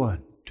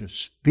fluent a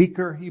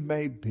speaker he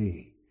may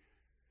be,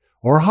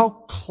 or how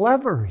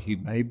clever he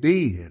may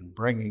be in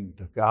bringing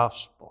the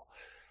gospel,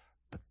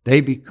 but they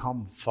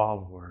become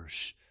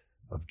followers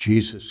of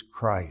Jesus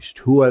Christ,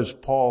 who, as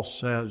Paul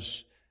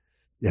says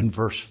in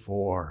verse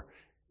 4,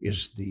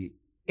 is the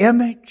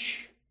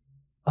image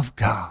of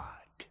God,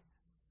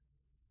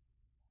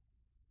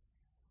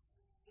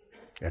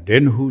 and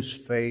in whose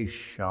face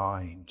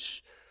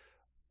shines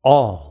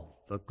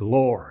all the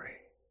glory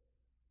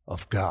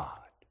of God.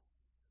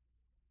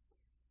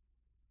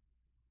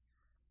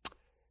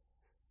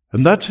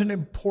 And that's an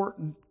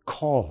important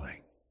calling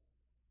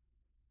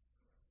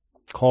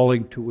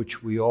to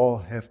which we all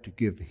have to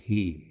give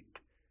heed.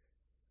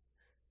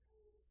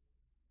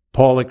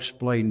 Paul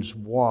explains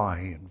why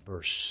in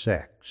verse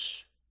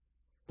 6.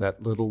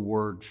 That little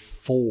word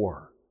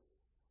 "for"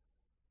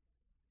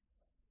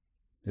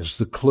 is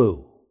the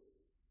clue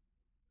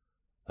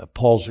that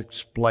Paul's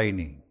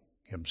explaining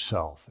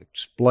himself,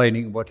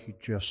 explaining what he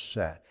just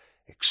said,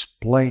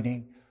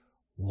 explaining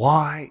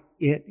why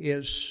it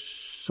is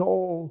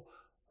so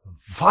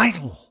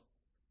vital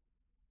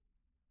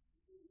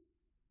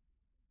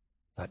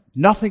that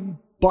nothing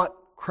but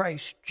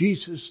Christ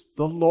Jesus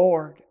the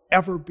Lord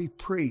ever be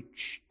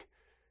preached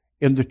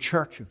in the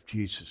church of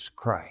Jesus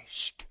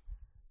Christ.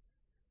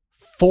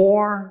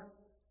 For,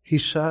 he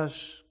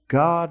says,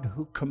 God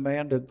who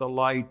commanded the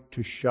light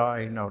to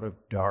shine out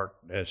of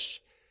darkness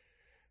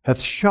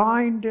hath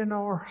shined in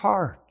our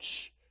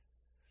hearts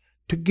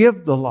to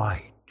give the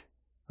light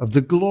of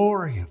the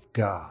glory of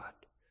God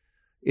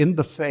in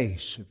the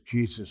face of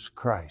Jesus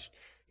Christ.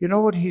 You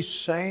know what he's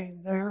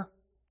saying there?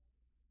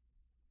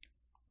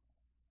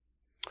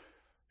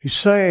 He's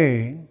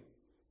saying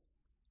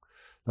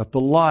that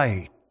the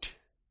light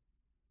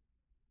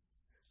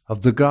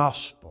of the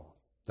gospel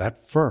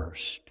that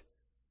first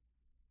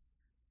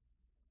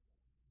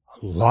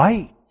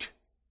light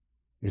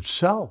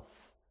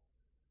itself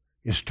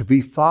is to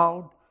be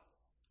found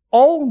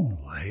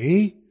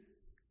only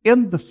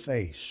in the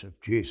face of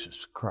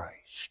Jesus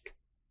Christ.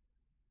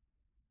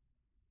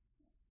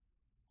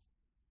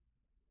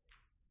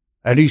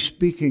 And he's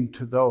speaking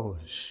to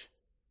those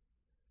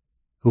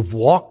who've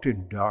walked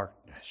in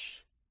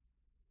darkness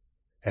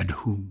and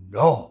who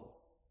know,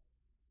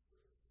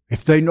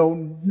 if they know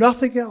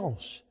nothing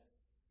else,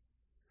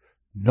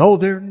 know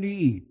their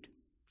need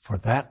for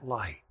that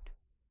light,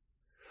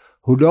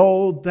 who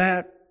know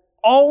that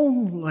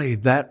only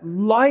that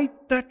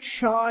light that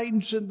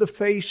shines in the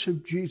face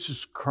of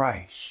Jesus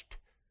Christ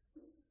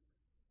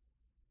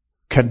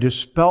can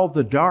dispel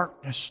the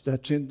darkness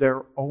that's in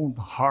their own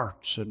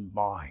hearts and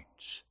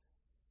minds.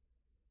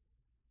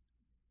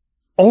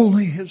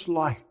 Only His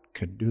light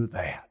can do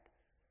that.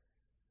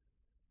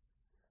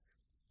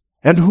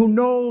 And who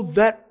know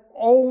that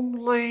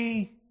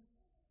only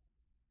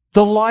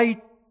the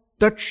light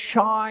that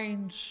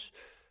shines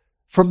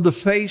from the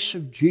face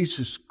of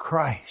Jesus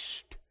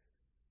Christ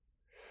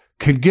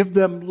can give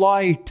them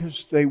light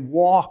as they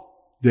walk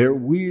their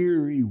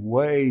weary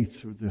way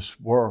through this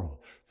world,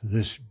 through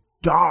this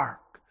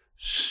dark,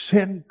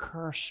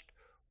 sin-cursed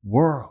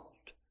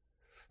world,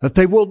 that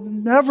they will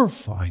never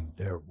find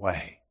their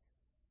way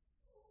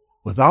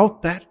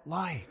without that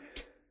light.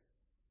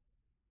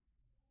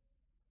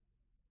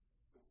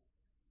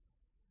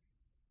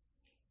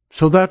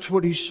 So that's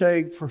what he's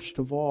saying, first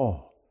of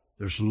all.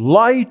 There's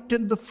light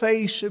in the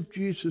face of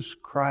Jesus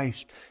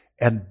Christ,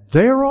 and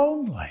there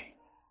only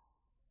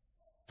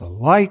the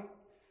light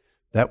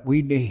that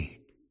we need.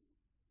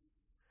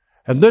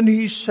 And then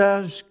he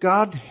says,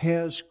 God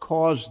has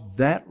caused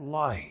that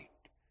light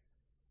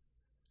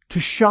to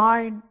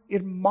shine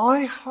in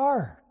my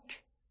heart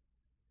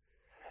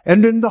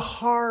and in the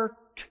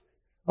heart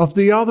of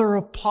the other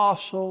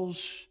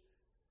apostles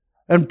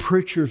and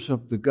preachers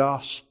of the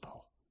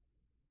gospel.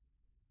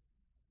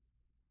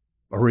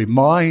 A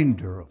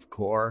reminder, of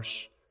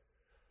course,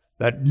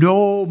 that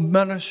no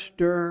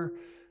minister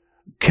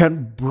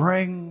can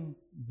bring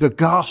the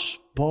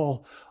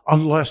gospel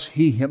unless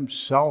he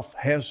himself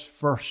has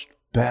first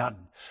been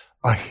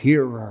a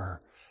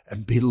hearer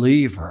and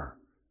believer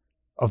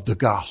of the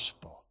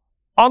gospel.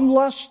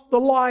 Unless the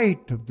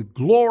light of the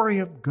glory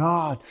of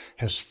God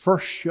has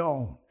first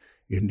shone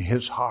in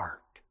his heart.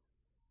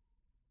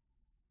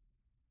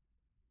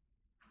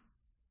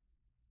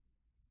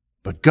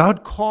 But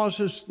God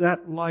causes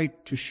that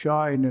light to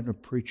shine in a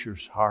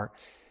preacher's heart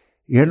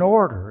in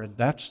order, and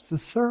that's the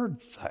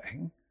third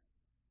thing,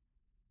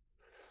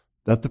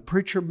 that the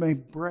preacher may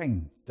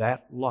bring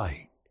that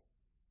light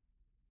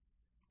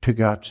to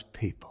God's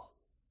people.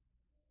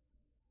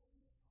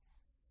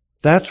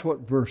 That's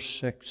what verse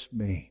 6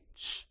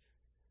 means.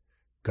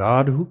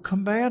 God, who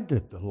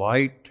commanded the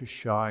light to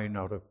shine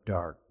out of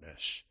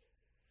darkness,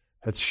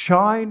 hath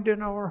shined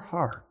in our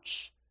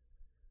hearts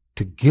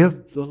to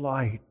give the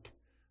light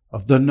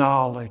of the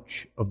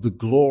knowledge of the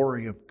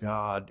glory of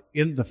God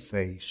in the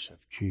face of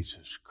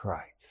Jesus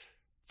Christ.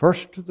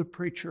 First to the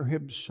preacher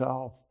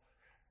himself,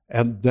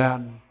 and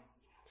then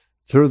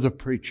through the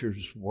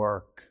preacher's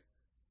work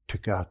to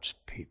God's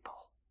people.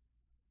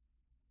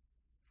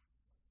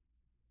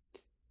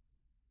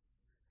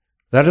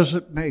 That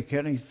doesn't make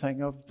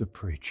anything of the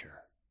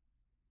preacher.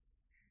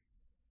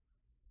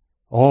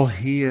 All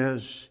he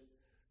is,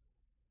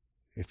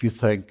 if you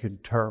think in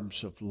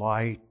terms of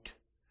light,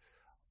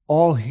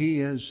 all he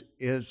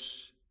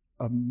is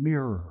a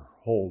mirror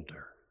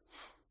holder.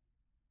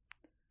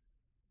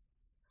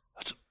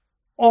 That's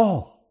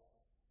all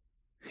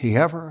he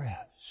ever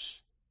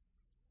is.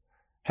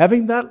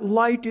 Having that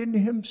light in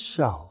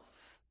himself,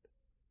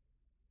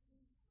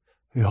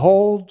 he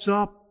holds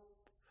up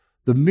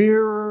the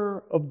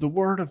mirror of the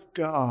Word of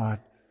God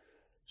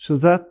so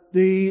that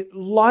the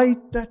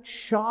light that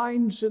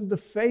shines in the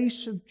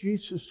face of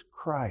Jesus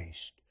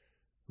Christ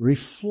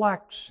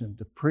reflects in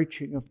the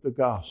preaching of the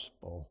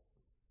gospel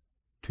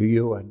to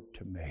you and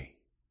to me.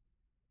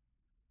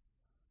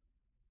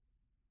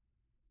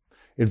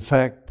 In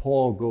fact,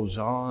 Paul goes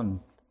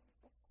on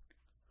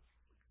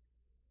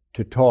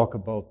to talk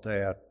about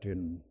that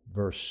in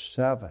verse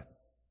 7.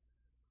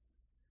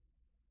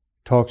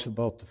 Talks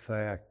about the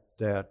fact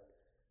that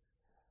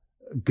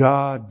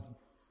God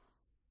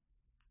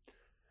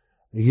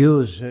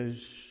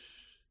uses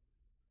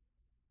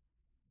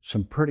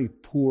some pretty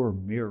poor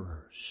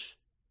mirrors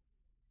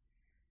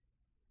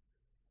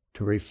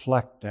to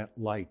reflect that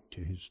light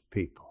to his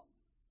people.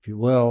 If you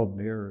will,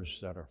 mirrors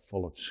that are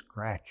full of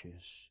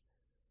scratches.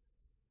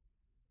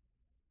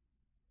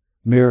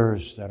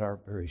 Mirrors that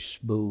aren't very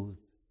smooth.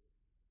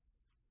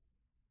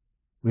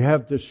 We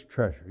have this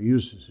treasure. He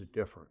uses a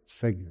different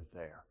figure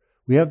there.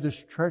 We have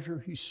this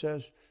treasure, he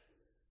says,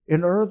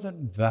 in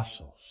earthen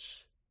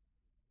vessels,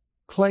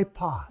 clay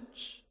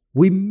pots.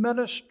 We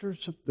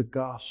ministers of the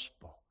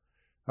gospel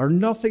are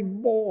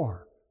nothing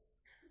more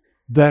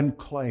than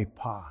clay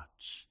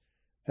pots.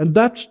 And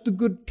that's the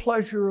good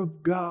pleasure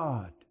of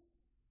God,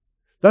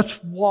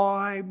 That's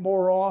why,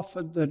 more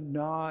often than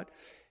not,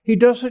 he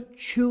doesn't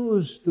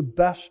choose the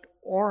best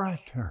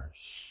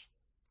orators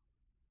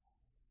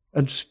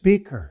and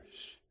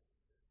speakers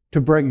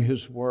to bring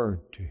his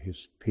word to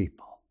his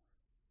people,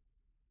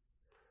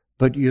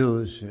 but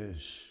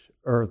uses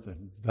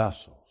earthen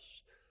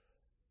vessels,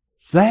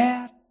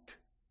 that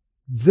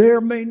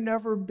there may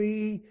never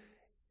be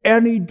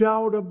any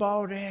doubt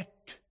about it,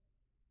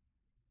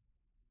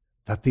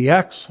 that the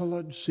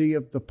excellency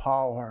of the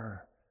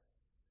power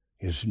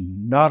is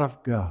not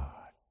of God,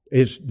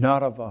 is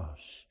not of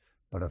us,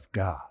 but of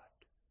God.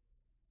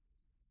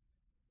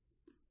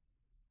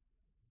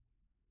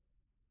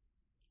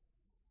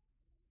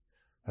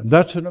 And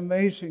that's an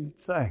amazing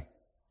thing,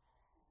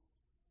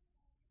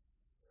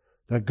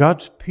 that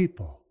God's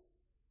people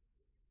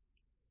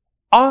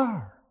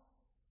are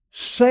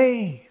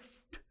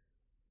saved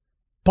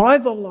by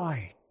the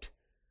light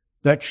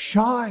that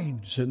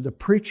shines in the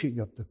preaching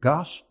of the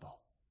gospel.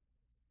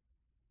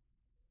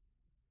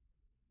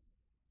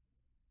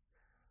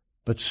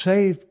 But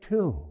saved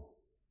too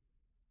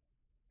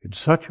in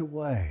such a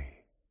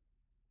way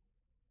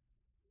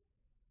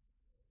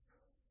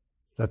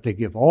that they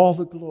give all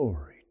the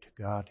glory to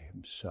God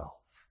Himself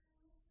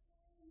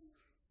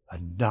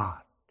and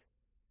not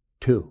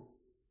to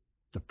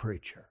the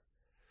preacher.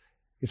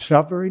 It's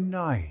not very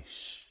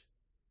nice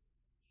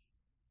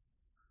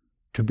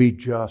to be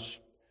just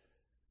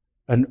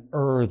an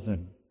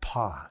earthen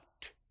pot,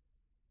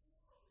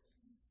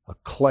 a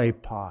clay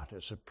pot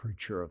as a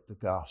preacher of the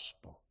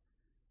gospel.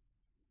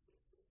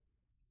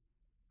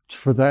 It's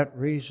for that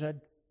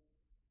reason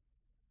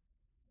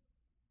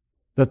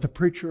that the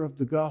preacher of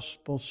the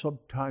gospel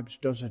sometimes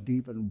doesn't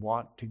even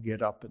want to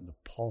get up in the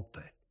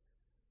pulpit.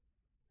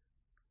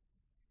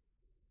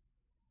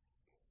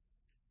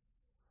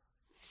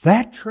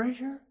 That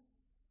treasure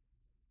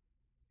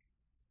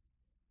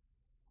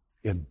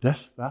in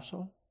this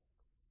vessel,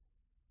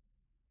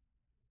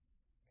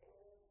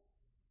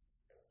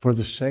 for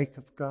the sake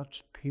of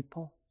God's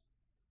people,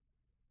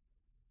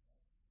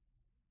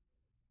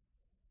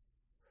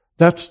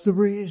 that's the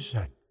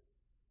reason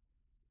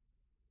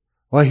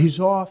why he's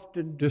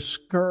often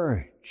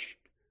discouraged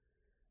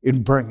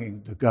in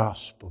bringing the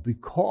gospel,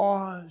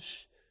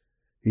 because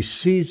he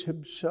sees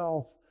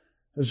himself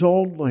as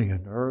only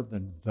an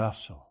earthen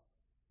vessel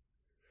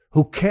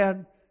who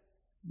can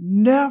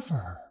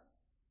never,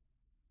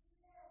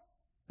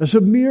 as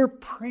a mere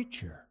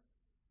preacher,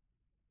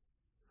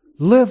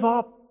 live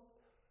up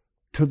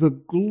to the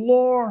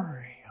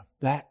glory of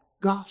that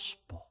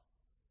gospel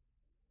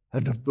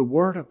and of the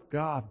Word of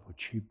God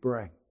which he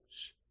brings.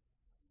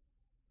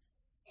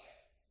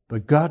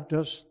 But God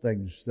does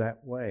things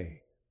that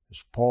way,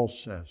 as Paul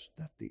says,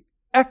 that the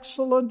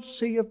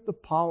excellency of the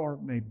power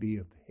may be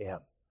of him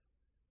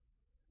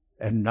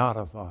and not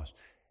of us.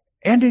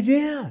 And it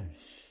is.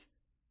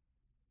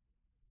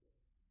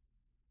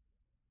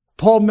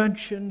 Paul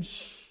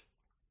mentions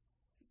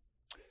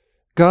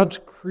God's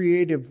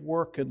creative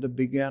work in the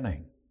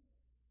beginning.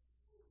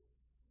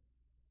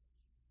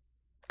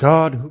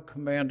 God who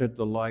commanded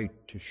the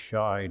light to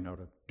shine out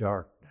of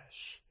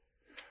darkness.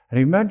 And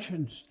he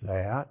mentions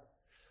that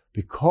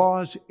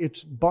because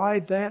it's by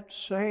that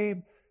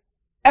same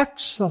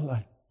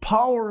excellent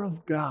power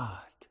of God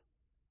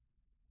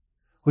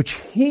which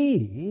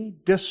he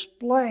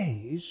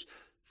displays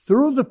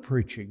through the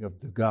preaching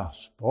of the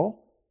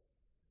gospel.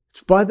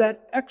 It's by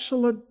that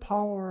excellent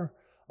power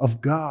of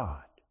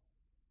God,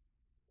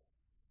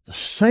 the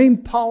same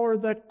power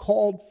that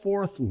called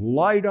forth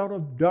light out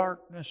of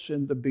darkness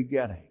in the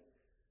beginning,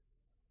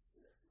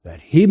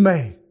 that he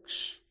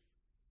makes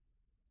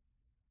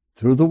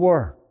through the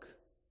work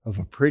of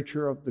a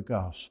preacher of the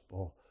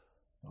gospel,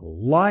 the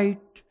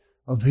light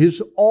of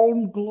his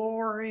own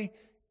glory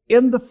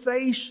in the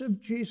face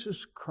of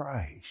Jesus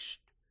Christ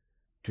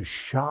to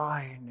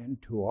shine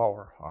into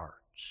our hearts.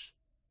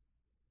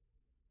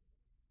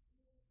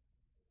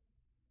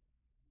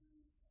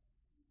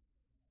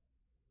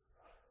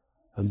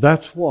 And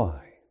that's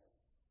why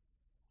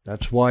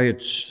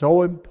it's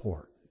so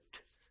important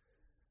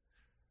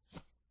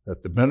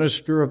that the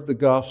minister of the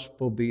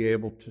gospel be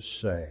able to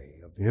say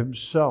of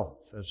himself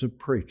as a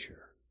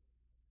preacher,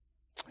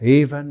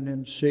 even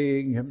in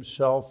seeing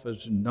himself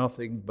as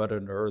nothing but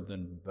an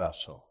earthen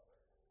vessel,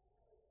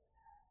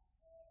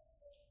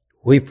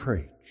 we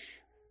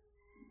preach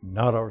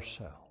not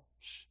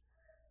ourselves,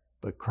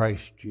 but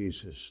Christ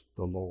Jesus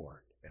the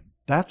Lord. And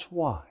that's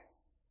why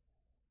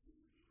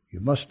you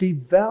must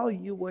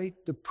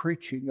evaluate the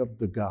preaching of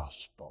the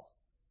gospel,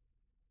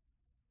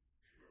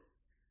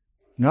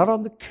 not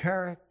on the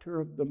character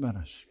of the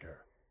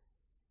minister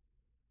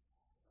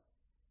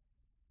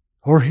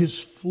or his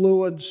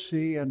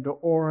fluency and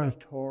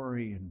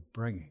oratory in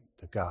bringing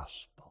the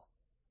gospel.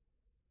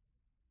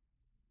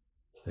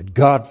 That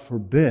God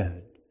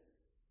forbid,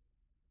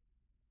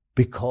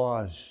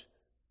 because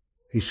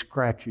he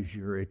scratches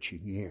your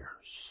itching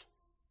ears.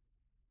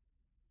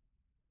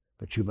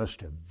 But you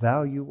must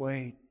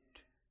evaluate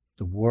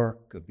the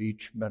work of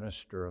each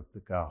minister of the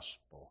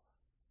gospel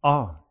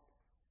on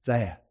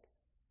that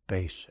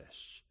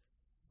basis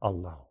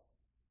alone.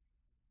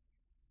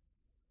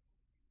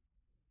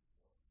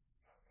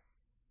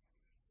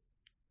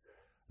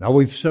 Now,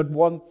 we've said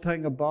one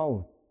thing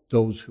about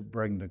those who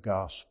bring the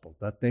gospel,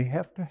 that they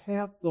have to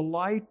have the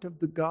light of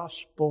the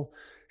gospel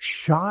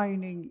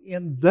shining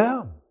in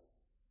them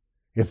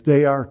if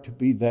they are to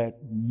be that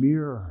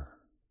mirror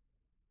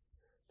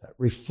that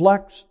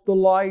reflects the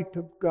light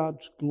of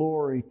God's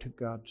glory to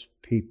God's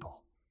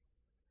people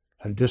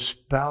and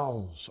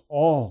dispels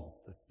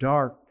all the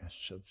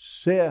darkness of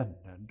sin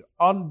and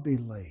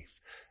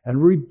unbelief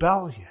and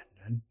rebellion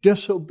and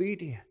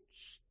disobedience.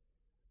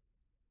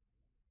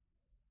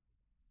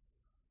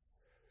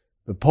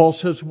 But Paul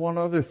says one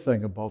other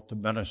thing about the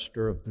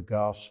minister of the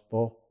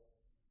gospel,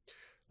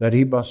 that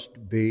he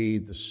must be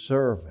the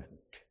servant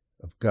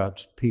of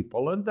God's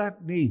people, and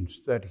that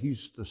means that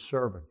he's the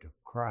servant of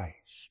Christ.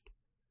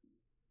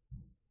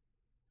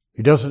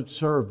 He doesn't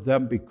serve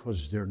them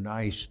because they're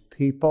nice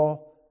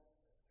people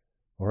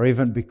or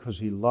even because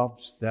he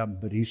loves them,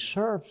 but he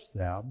serves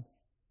them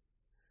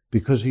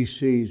because he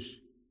sees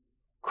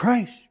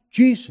Christ,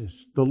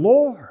 Jesus, the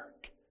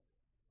Lord,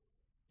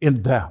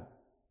 in them.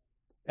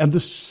 And the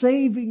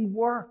saving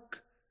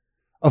work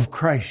of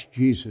Christ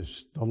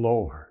Jesus, the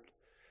Lord,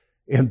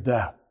 in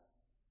them.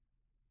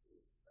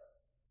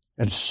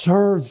 And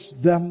serves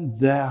them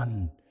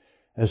then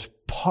as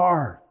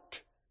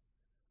part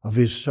of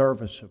his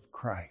service of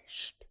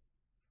Christ.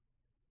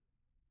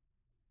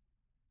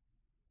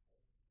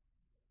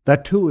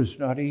 That too is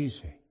not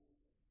easy.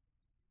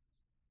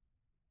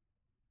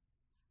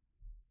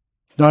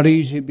 It's not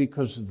easy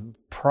because of the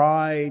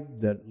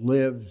pride that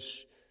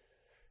lives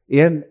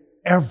in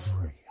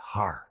every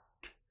heart.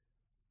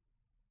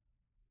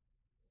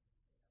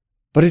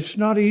 But it's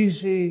not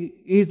easy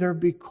either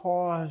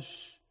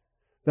because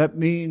that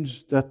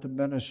means that the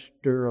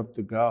minister of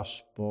the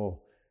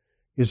gospel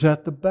is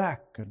at the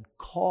beck and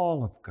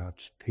call of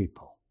God's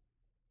people.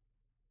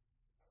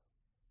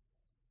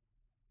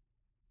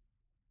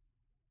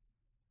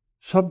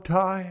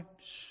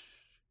 Sometimes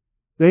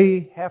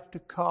they have to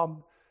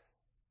come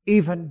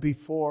even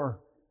before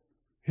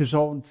his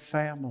own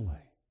family.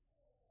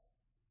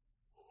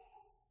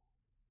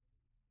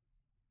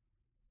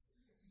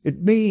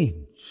 It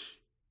means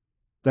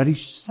that he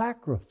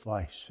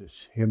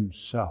sacrifices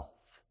himself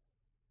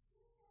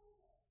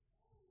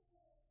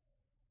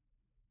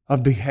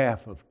on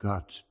behalf of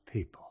God's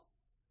people.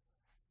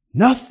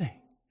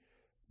 Nothing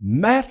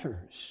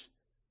matters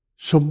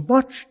so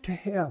much to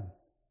him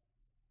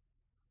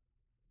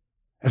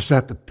as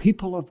that the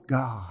people of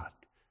God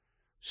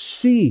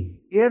see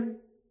in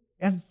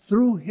and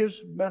through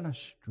his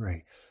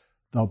ministry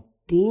the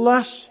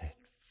blessed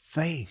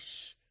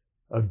face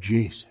of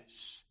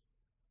Jesus.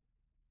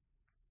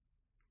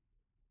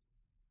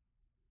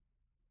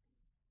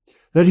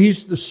 That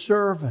he's the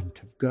servant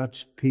of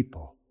God's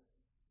people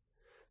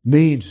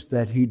means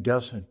that he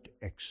doesn't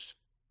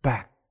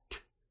expect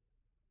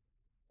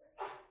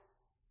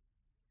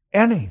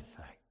anything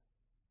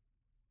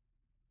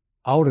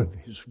out of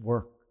his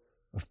work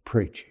of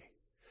preaching.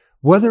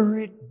 Whether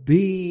it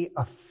be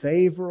a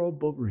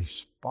favorable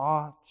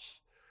response,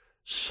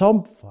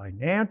 some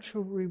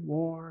financial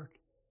reward,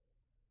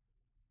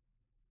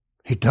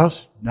 he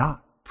does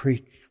not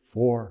preach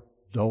for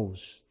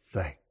those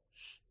things.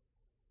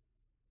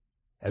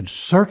 And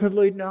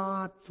certainly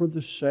not for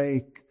the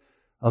sake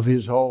of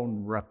his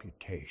own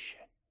reputation.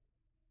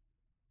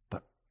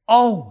 But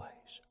always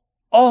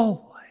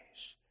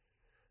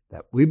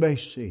that we may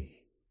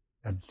see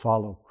and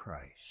follow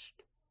Christ.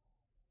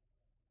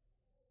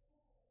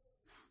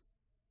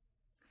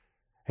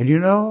 And you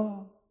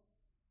know,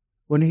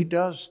 when he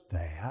does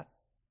that,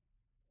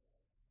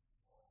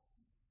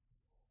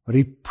 when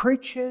he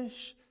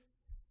preaches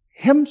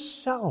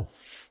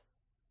himself,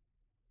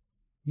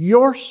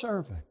 your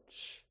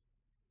servants,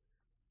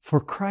 for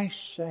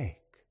Christ's sake,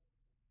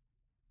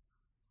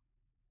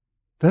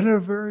 then in a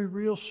very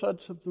real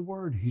sense of the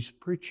word, he's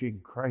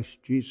preaching Christ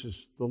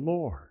Jesus the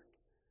Lord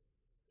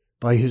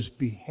by his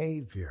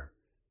behavior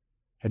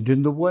and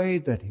in the way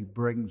that he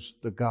brings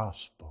the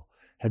gospel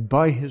and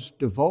by his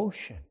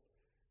devotion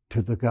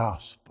to the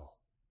gospel.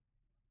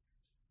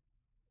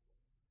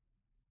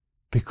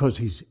 Because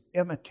he's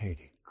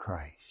imitating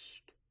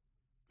Christ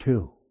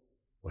too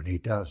when he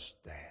does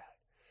that.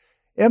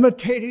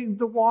 Imitating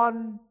the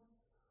one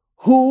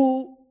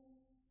who,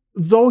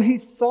 though he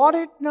thought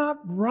it not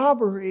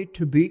robbery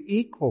to be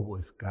equal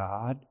with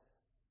God,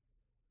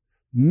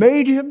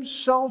 made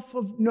himself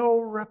of no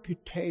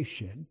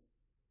reputation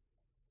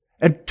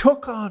and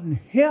took on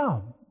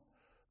him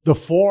the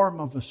form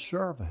of a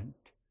servant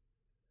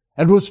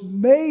and was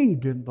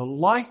made in the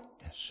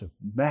likeness of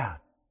men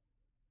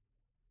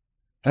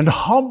and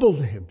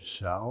humbled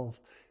himself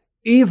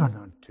even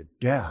unto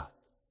death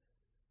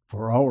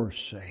for our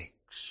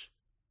sakes.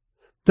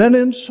 Then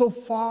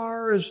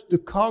insofar as the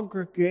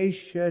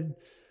congregation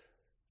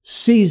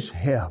sees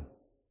him,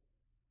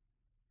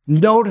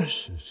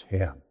 notices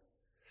him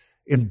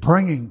in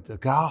bringing the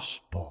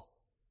gospel,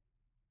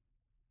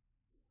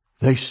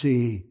 they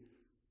see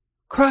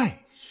Christ.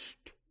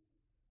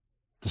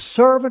 the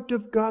servant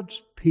of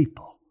God's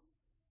people,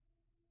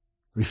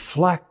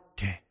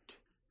 reflected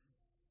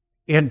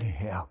in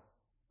him,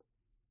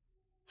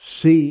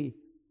 see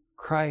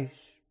Christ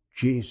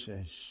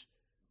Jesus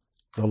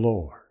the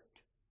Lord.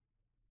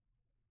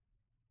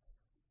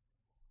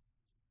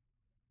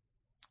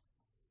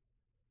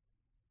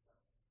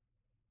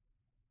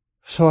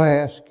 So I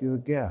ask you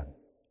again,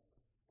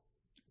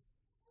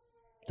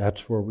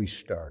 that's where we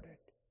started.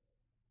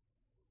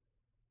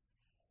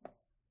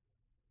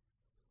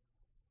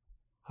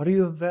 How do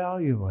you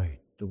evaluate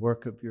the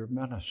work of your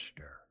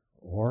minister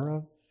or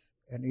of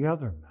any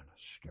other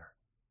minister?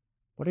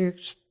 What do you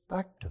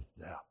expect of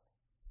them?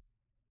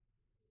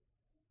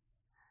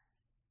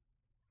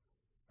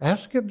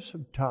 Ask him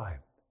some time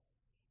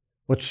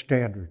what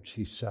standards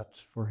he sets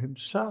for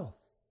himself.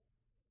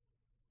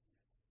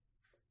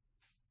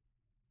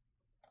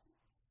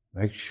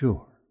 Make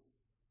sure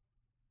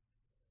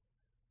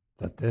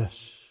that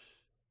this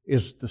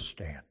is the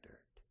standard.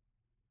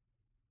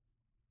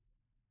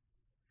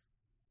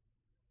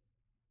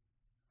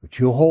 Would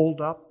you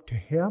hold up to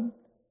him?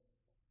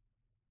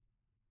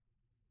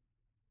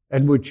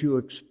 And would you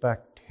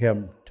expect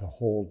him to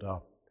hold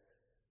up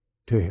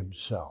to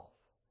himself?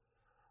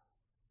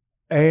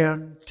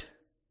 And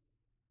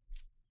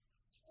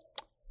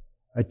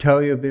I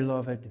tell you,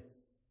 beloved,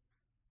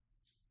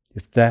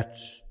 if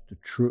that's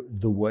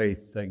the way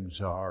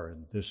things are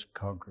in this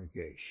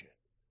congregation,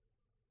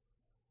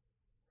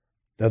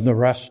 then the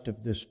rest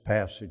of this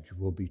passage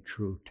will be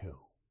true too.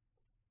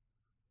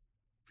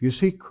 If you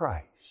see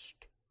Christ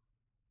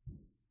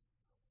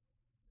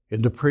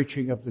in the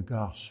preaching of the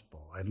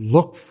gospel and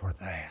look for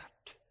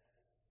that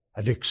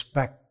and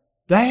expect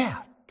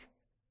that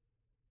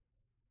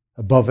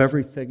above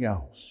everything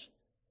else,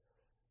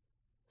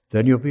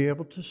 then you'll be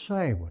able to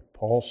say what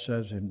Paul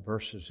says in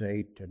verses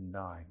 8 and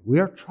 9. We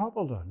are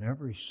troubled on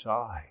every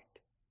side,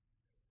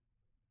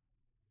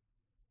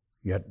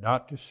 yet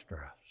not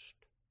distressed.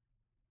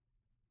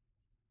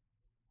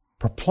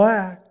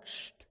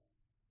 Perplexed,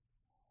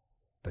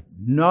 but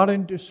not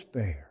in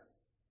despair.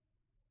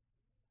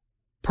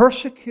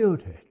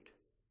 Persecuted,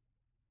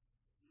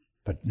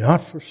 but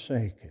not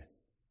forsaken.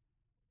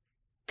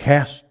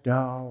 Cast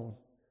down,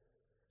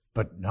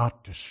 but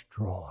not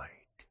destroyed.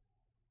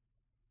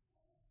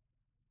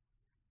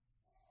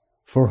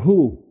 For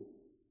who,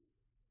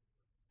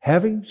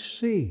 having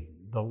seen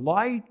the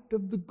light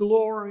of the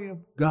glory of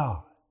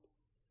God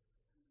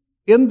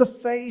in the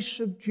face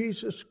of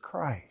Jesus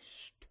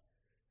Christ,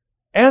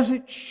 as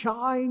it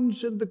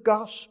shines in the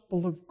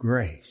gospel of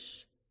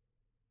grace,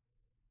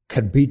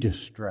 can be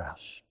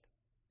distressed,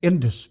 in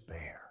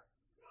despair,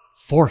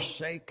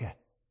 forsaken,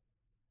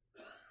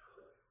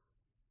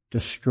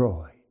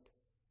 destroyed.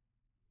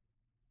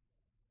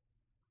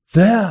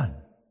 Then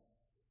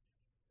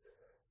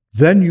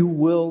you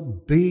will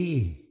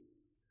be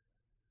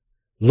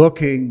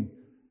looking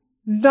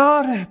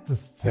not at the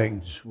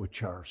things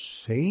which are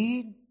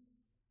seen,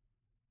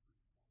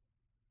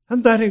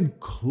 and that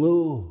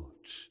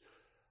includes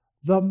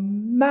the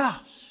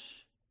mess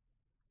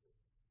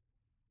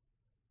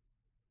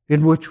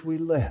in which we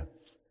live.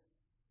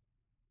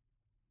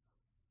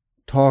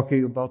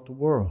 Talking about the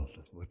world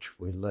in which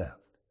we live.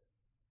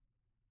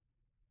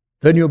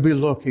 Then you'll be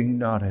looking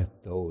not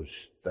at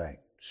those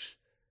things,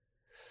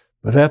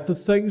 but at the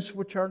things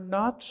which are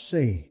not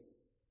seen.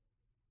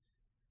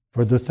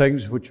 For the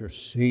things which are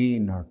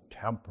seen are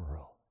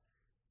temporal.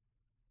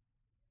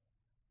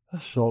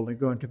 That's only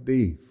going to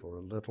be for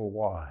a little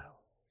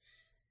while.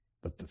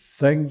 But the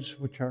things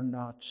which are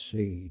not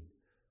seen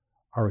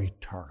are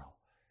eternal.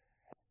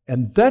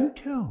 And then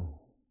too,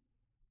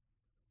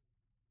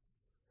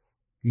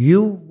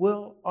 you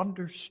will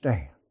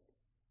understand,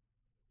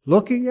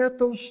 looking at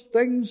those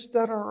things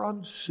that are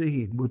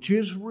unseen, which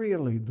is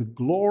really the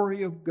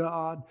glory of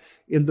God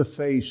in the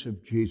face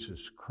of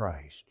Jesus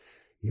Christ,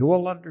 you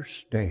will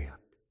understand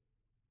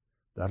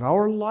that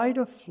our light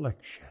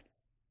affliction,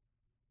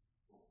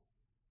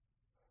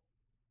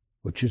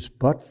 which is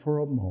but for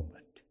a moment,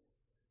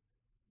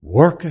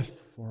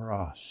 worketh for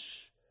us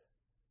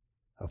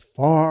a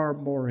far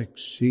more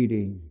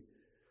exceeding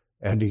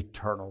and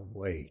eternal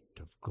weight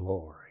of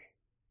glory.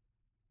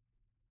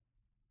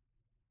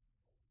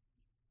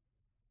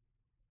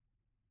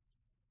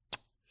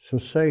 So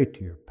say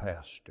to your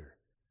pastor,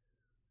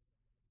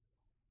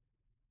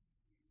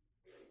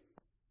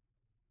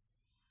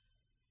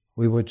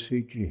 we would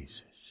see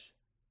Jesus.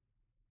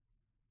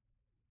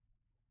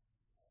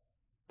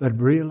 But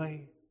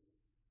really,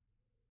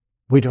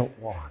 we don't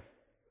want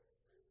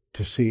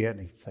to see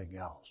anything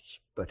else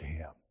but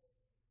Him.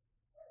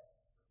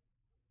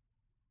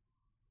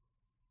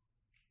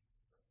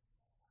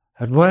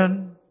 And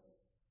when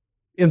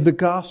in the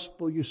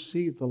gospel you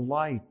see the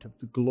light of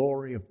the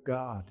glory of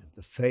God in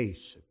the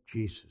face of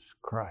Jesus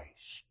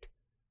Christ,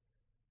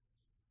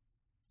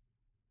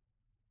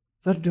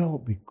 then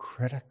don't be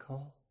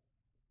critical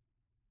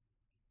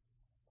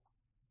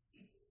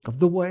of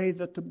the way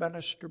that the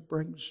minister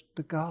brings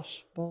the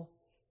gospel,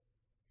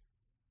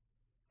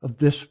 of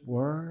this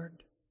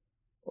word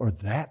or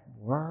that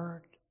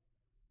word.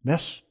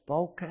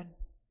 misspoken,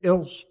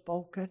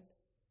 ill-spoken.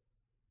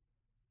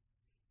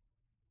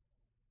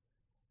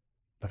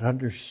 But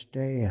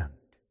understand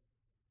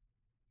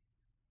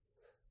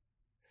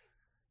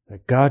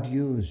that God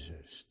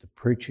uses the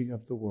preaching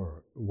of the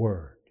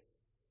word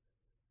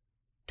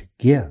to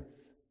give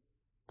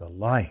the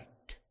light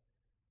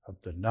of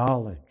the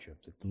knowledge of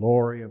the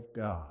glory of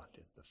God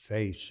in the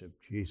face of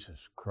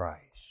Jesus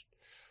Christ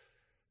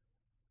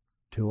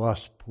to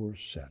us poor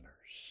sinners.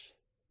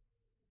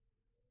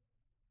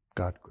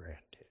 God grant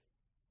it.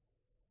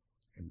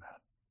 Amen.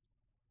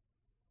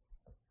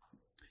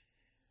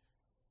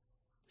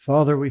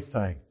 Father, we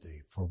thank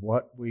Thee for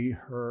what we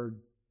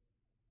heard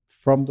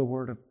from the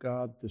Word of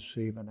God this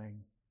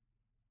evening.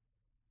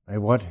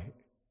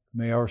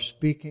 May our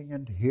speaking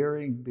and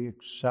hearing be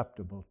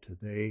acceptable to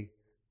Thee,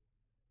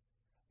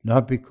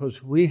 not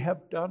because we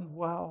have done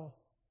well,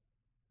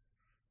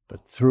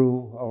 but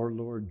through our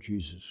Lord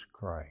Jesus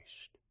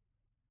Christ.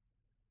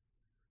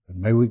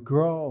 And may we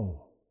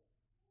grow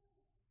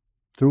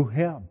through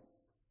Him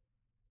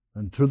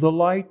and through the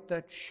light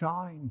that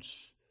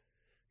shines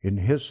in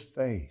His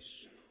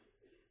face,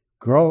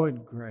 grow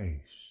in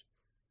grace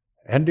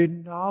and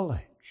in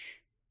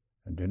knowledge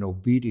and in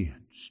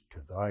obedience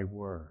to Thy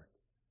word,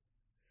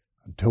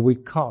 until we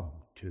come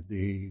to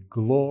the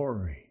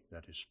glory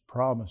that is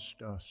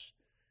promised us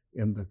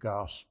in the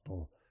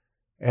gospel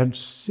and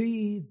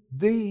see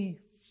Thee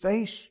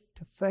face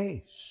to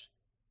face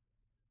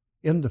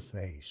in the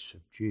face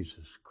of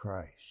Jesus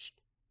Christ.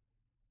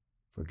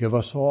 Forgive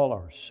us all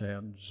our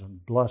sins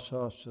and bless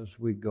us as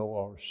we go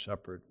our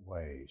separate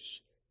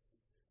ways.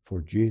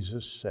 For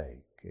Jesus'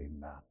 sake,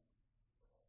 amen.